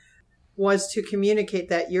grow, was to communicate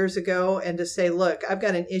that years ago and to say, look, I've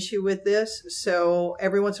got an issue with this. So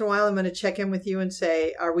every once in a while, I'm going to check in with you and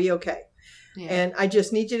say, are we okay? Yeah. And I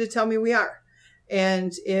just need you to tell me we are.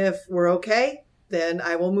 And if we're okay, then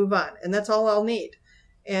I will move on. And that's all I'll need.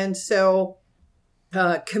 And so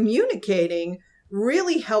communicating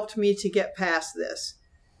really helped me to get past this,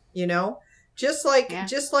 you know, just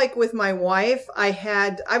like with my wife,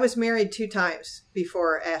 I was married 2 times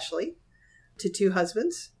before Ashley, to 2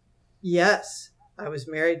 husbands. Yes, I was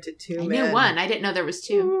married to 2 I men. knew one. I didn't know there was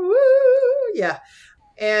 2. Woo, yeah.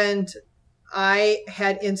 And I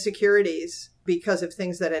had insecurities because of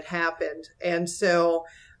things that had happened. And so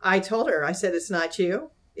I told her, I said, it's not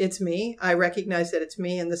you, it's me. I recognize that it's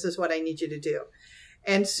me, and this is what I need you to do.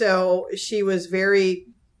 And so she was very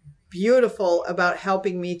beautiful about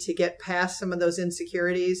helping me to get past some of those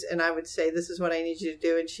insecurities. And I would say, this is what I need you to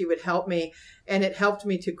do. And she would help me, and it helped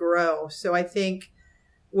me to grow. So I think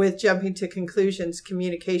with jumping to conclusions,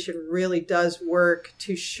 communication really does work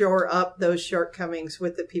to shore up those shortcomings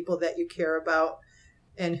with the people that you care about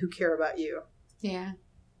and who care about you. Yeah.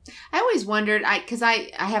 I always wondered, because I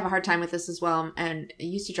have a hard time with this as well, and it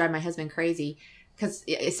used to drive my husband crazy, because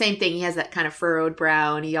same thing, he has that kind of furrowed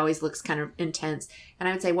brow and he always looks kind of intense. And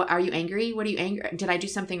I would say, "What, are you angry? What are you angry? Did I do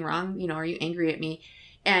something wrong? You know, are you angry at me?"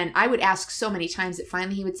 And I would ask so many times that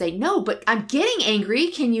finally he would say, "No, but I'm getting angry.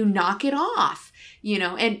 Can you knock it off?" You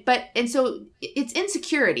know, and so it's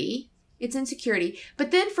insecurity. It's insecurity.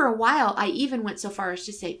 But then for a while, I even went so far as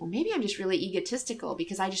to say, well, maybe I'm just really egotistical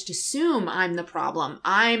because I just assume I'm the problem.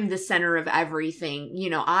 I'm the center of everything.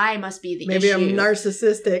 You know, I must be the issue. Maybe I'm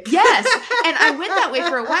narcissistic. Yes. And I went that way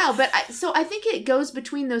for a while. But so I think it goes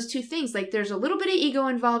between those two things. Like there's a little bit of ego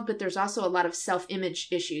involved, but there's also a lot of self-image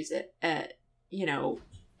issues at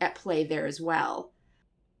play there as well.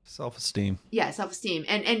 Self-esteem. Yeah, self-esteem.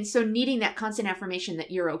 And so needing that constant affirmation that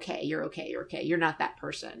you're okay, you're okay, you're okay. You're not that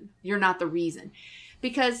person. You're not the reason.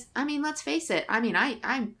 Because, I mean, let's face it. I mean,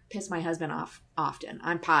 I piss my husband off often.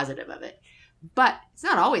 I'm positive of it. But it's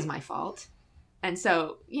not always my fault. And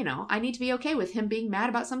so, you know, I need to be okay with him being mad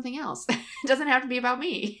about something else. It doesn't have to be about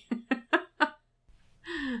me.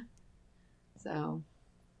 So.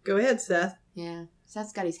 Go ahead, Seth. Yeah.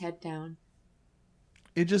 Seth's got his head down.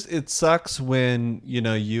 It sucks when, you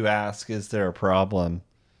know, you ask, is there a problem?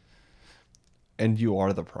 And you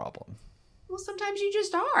are the problem. Well, sometimes you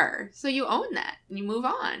just are. So you own that and you move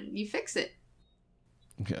on. You fix it.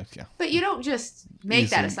 Yeah. But you don't just make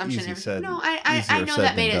that assumption. No, I know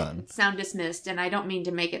that made it sound dismissed, and I don't mean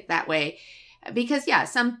to make it that way. Because, yeah,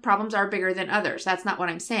 some problems are bigger than others. That's not what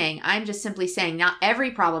I'm saying. I'm just simply saying not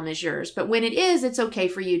every problem is yours. But when it is, it's okay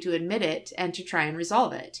for you to admit it and to try and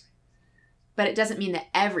resolve it. But it doesn't mean that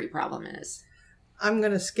every problem is. I'm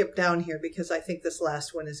going to skip down here because I think this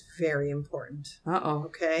last one is very important. Uh-oh.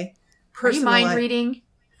 Okay. Are you mind reading?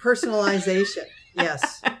 Personalization.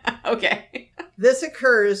 Yes. Okay. This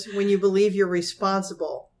occurs when you believe you're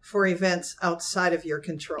responsible for events outside of your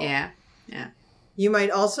control. Yeah. You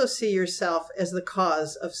might also see yourself as the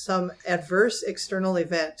cause of some adverse external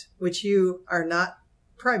event which you are not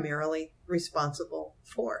primarily responsible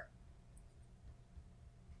for.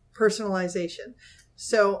 Personalization.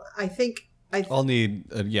 So I think I'll need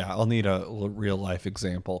a real life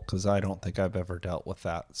example because I don't think I've ever dealt with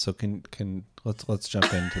that. So let's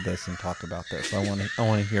jump into this and talk about this. I want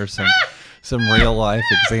to hear some real life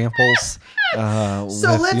examples.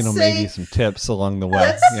 So with, let's say, maybe some tips along the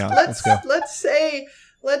way. Let's go.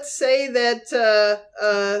 Let's say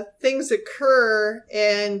that things occur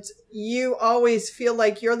and you always feel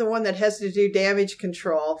like you're the one that has to do damage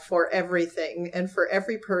control for everything and for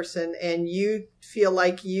every person. And you feel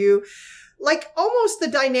like almost the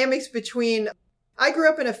dynamics between, I grew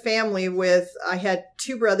up in a family I had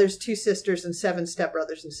 2 brothers, 2 sisters, and 7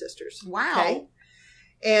 stepbrothers and sisters. Wow. Okay?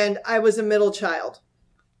 And I was a middle child.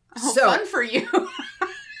 Oh, fun for you.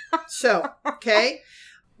 Okay.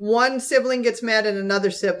 One sibling gets mad at another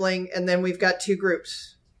sibling, and then we've got 2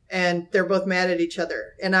 groups, and they're both mad at each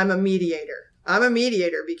other. And I'm a mediator. I'm a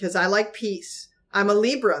mediator because I like peace. I'm a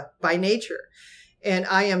Libra by nature, and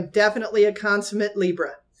I am definitely a consummate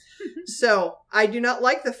Libra. So I do not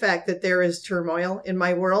like the fact that there is turmoil in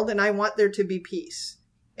my world, and I want there to be peace.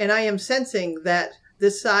 And I am sensing that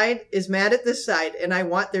this side is mad at this side, and I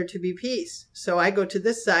want there to be peace. So I go to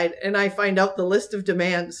this side, and I find out the list of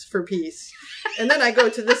demands for peace. And then I go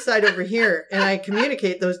to this side over here, and I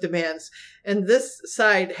communicate those demands. And this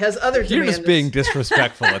side has other demands. You're just being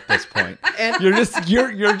disrespectful at this point. And you're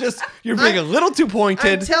being a little too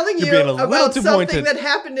pointed. I'm telling you about something that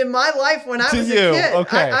happened in my life when I was a kid.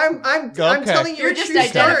 Okay. I'm telling you you're a just true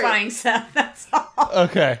identifying story. Seth. That's all.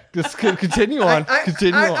 Okay, just continue on.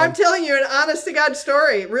 I'm telling you an honest to God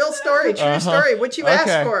story, real story, true story. What you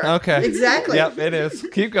asked for. Okay. Exactly. Yep, it is.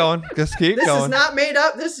 Keep going. Just keep going. This is not made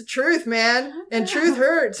up. This is truth, man. And truth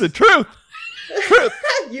hurts. The truth.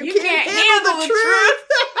 You can't handle the truth.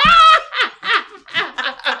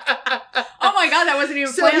 Oh my God, that wasn't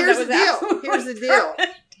even So planned. here's That the was deal. Here's the deal.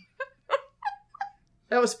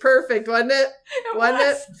 That was perfect, wasn't it? Wasn't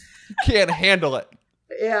it? You can't handle it.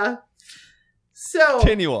 Yeah. So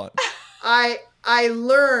Continue on. I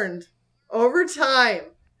learned over time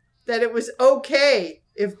that it was okay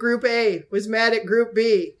if Group A was mad at Group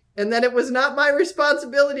B, and that it was not my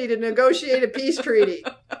responsibility to negotiate a peace treaty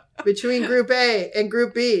between Group A and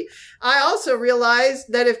Group B. I also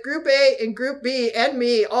realized that if Group A and Group B and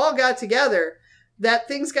me all got together, that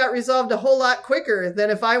things got resolved a whole lot quicker than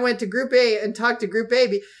if I went to Group A and talked to Group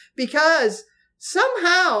A, because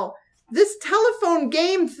somehow this telephone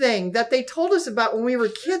game thing that they told us about when we were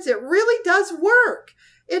kids, it really does work.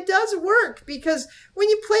 It does work, because when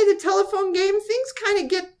you play the telephone game, things kind of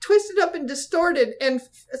get twisted up and distorted. And,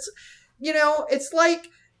 it's like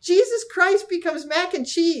Jesus Christ becomes mac and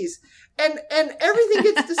cheese. And everything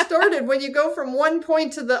gets distorted when you go from one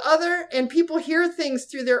point to the other, and people hear things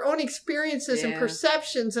through their own experiences and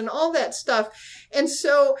perceptions and all that stuff. And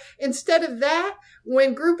so instead of that,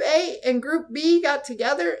 when Group A and Group B got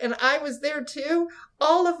together, and I was there too,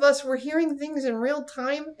 all of us were hearing things in real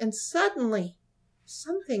time, and suddenly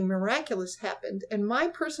something miraculous happened. And my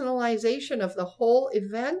personalization of the whole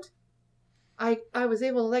event, I was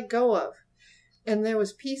able to let go of. And there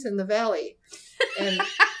was peace in the valley. And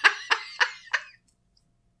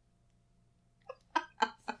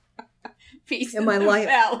Peace in in my the life.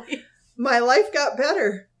 valley. My life got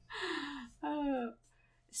better.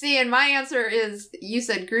 See, and my answer is, you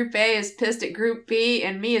said Group A is pissed at Group B,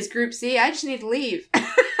 and me is Group C. I just need to leave.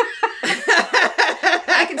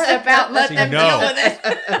 I can step out and let them deal with it.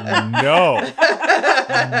 No,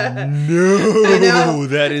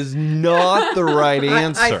 that is not the right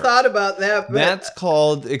answer. I thought about that. But That's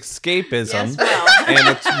called escapism, Yes, well. and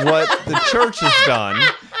it's what the church has done.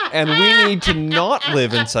 And we need to not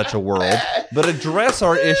live in such a world, but address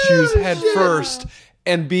our issues head first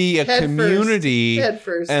and be a community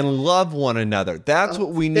and love one another. That's what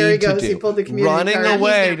we there he need to goes. do. He pulled the community Running card.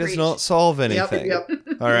 away He's gonna does preach. not solve anything. Yep.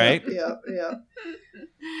 All right?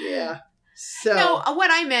 Yeah. So No, what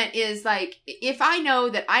I meant is, like, if I know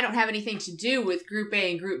that I don't have anything to do with Group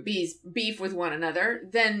A and Group B's beef with one another,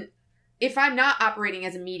 then if I'm not operating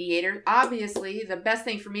as a mediator, obviously the best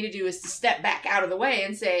thing for me to do is to step back out of the way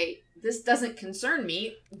and say, this doesn't concern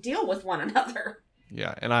me. Deal with one another.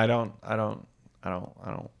 Yeah, and I don't like that. I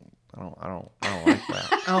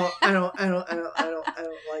don't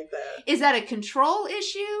like that. Is that a control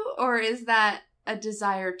issue, or is that a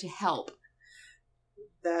desire to help?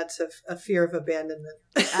 That's a fear of abandonment.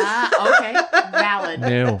 Okay. Valid.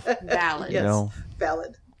 No. Valid. Yes. No.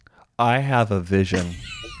 Valid. I have a vision.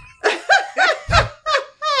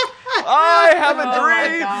 I have a Oh my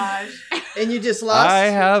dream. gosh. And you just lost. I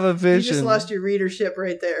have a You vision. just lost your readership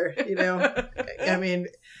right there. You know. I mean,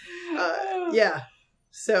 yeah.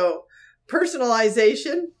 So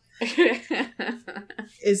personalization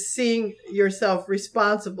is seeing yourself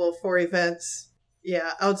responsible for events,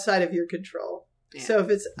 outside of your control. Yeah. So if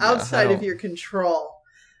it's outside of your control,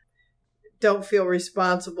 don't feel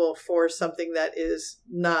responsible for something that is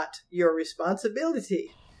not your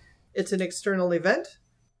responsibility. It's an external event,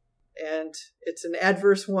 and it's an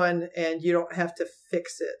adverse one, and you don't have to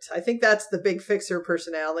fix it. I think that's the big fixer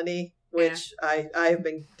personality, which I have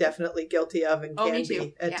been definitely guilty of and me can too.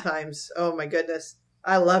 be at times. Oh my goodness.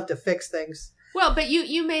 I love to fix things. Well, but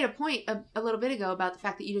you made a point a little bit ago about the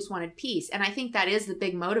fact that you just wanted peace. And I think that is the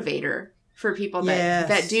big motivator for people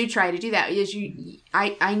that do try to do that. Is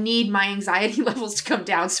I need my anxiety levels to come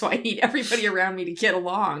down, so I need everybody around me to get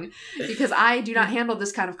along, because I do not handle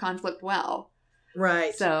this kind of conflict well.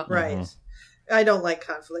 Right. So right. I don't like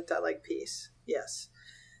conflict. I like peace. Yes.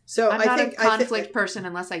 So I'm I not think a conflict person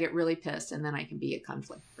unless I get really pissed, and then I can be a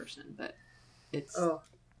conflict person. But it's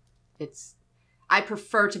I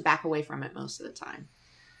prefer to back away from it most of the time.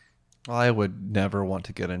 I would never want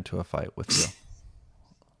to get into a fight with you.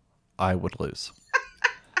 I would lose.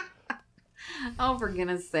 Oh, for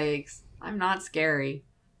goodness sakes. I'm not scary.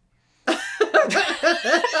 His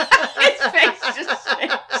face just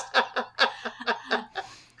changed.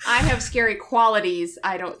 I have scary qualities.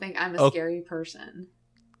 I don't think I'm a scary person.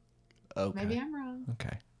 Okay. Maybe I'm wrong.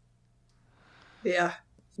 Okay. Yeah.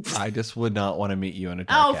 I just would not want to meet you in a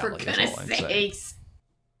dark Oh, for alley, is goodness all I'm saying. sakes.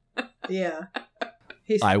 Yeah.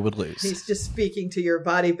 I would lose. He's just speaking to your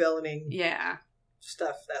bodybuilding Yeah.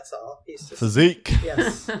 stuff. That's all. He's just Physique.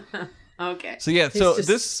 Yes. Okay. So yeah, He's just-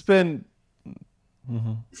 this has been.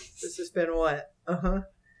 This has been what?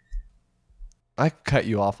 I cut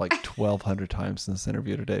you off like 1,200 times in this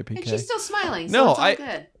interview today, PK. And she's still smiling, so No, it's all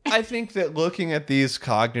good. I think that looking at these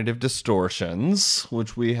cognitive distortions,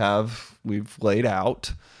 which we've laid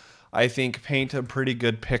out, I think paint a pretty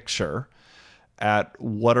good picture at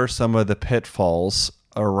what are some of the pitfalls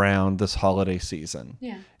around this holiday season.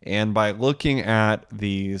 Yeah. And by looking at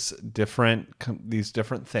these different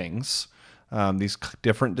things, these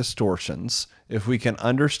different distortions, if we can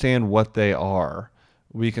understand what they are,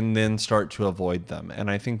 we can then start to avoid them.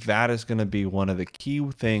 And I think that is going to be one of the key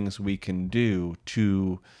things we can do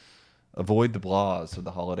to avoid the blahs of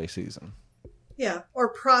the holiday season. Yeah.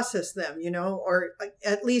 Or process them, or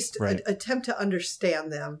at least Right. attempt to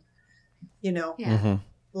understand them, Yeah. Mm-hmm.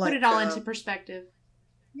 Put it all into perspective.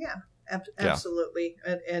 Yeah, absolutely.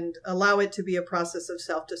 And allow it to be a process of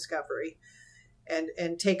self-discovery,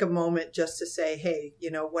 and take a moment just to say, hey,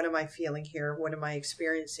 what am I feeling here? What am I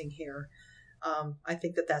experiencing here? I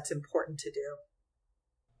think that that's important to do.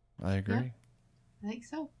 I agree. I think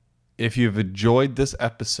so. If you've enjoyed this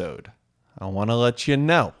episode, I want to let you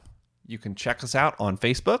know you can check us out on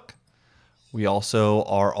Facebook. We also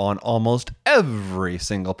are on almost every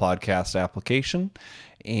single podcast application.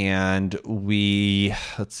 And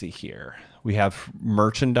let's see here. We have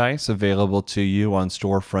merchandise available to you on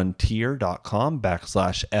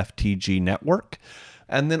storefrontier.com/FTG network.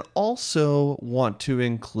 And then also want to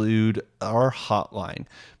include our hotline.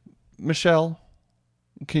 Michelle,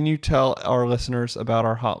 can you tell our listeners about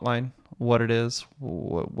our hotline? What it is,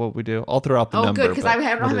 what we do? I'll throw out the number. Oh, good, because I don't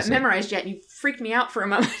have it memorized yet. You freaked me out for a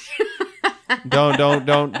moment. Don't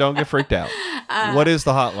get freaked out. What is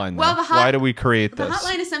the hotline? Well, why do we create this? The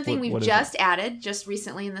hotline is something we've just added just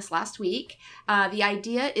recently in this last week. The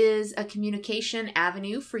idea is a communication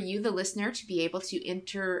avenue for you, the listener, to be able to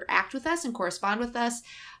interact with us and correspond with us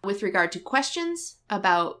with regard to questions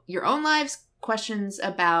about your own lives, questions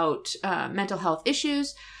about mental health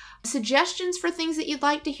issues, suggestions for things that you'd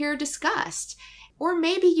like to hear discussed. Or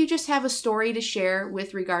maybe you just have a story to share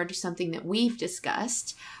with regard to something that we've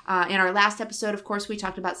discussed. In our last episode, of course, we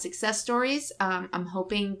talked about success stories. I'm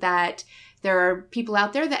hoping that there are people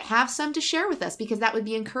out there that have some to share with us because that would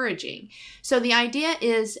be encouraging. So the idea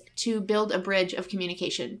is to build a bridge of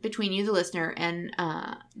communication between you, the listener, and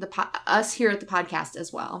us here at the podcast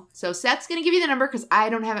as well. So Seth's going to give you the number because I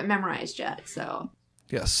don't have it memorized yet. So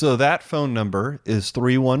that phone number is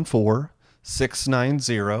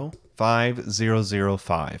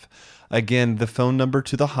 314-690-5005. Again, the phone number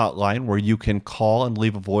to the hotline where you can call and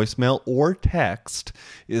leave a voicemail or text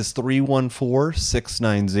is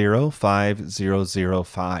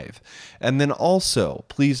 314-690-5005. And then also,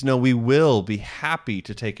 please know we will be happy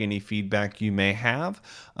to take any feedback you may have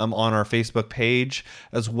on our Facebook page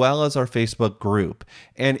as well as our Facebook group.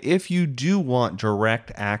 And if you do want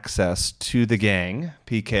direct access to the gang,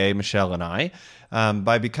 PK, Michelle, and I,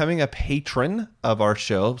 by becoming a patron of our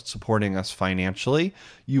show, supporting us financially,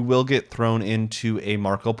 you will get thrown into a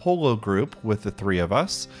Marco Polo group with the three of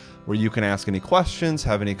us, where you can ask any questions,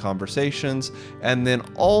 have any conversations, and then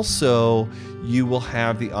also you will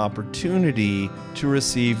have the opportunity to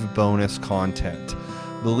receive bonus content.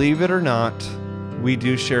 Believe it or not, we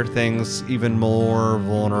do share things even more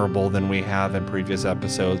vulnerable than we have in previous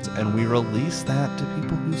episodes, and we release that to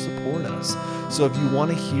people who support us. So if you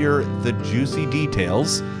want to hear the juicy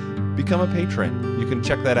details, become a patron. You can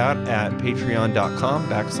check that out at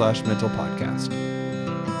patreon.com/mentalpodcast. Excellent.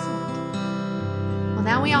 Well,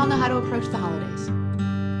 now we all know how to approach the holidays.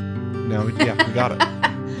 Now, we got it.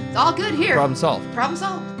 It's all good here. Problem solved. Problem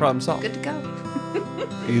solved. Problem solved. Good to go.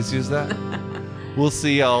 Easy as that. We'll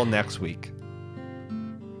see y'all next week.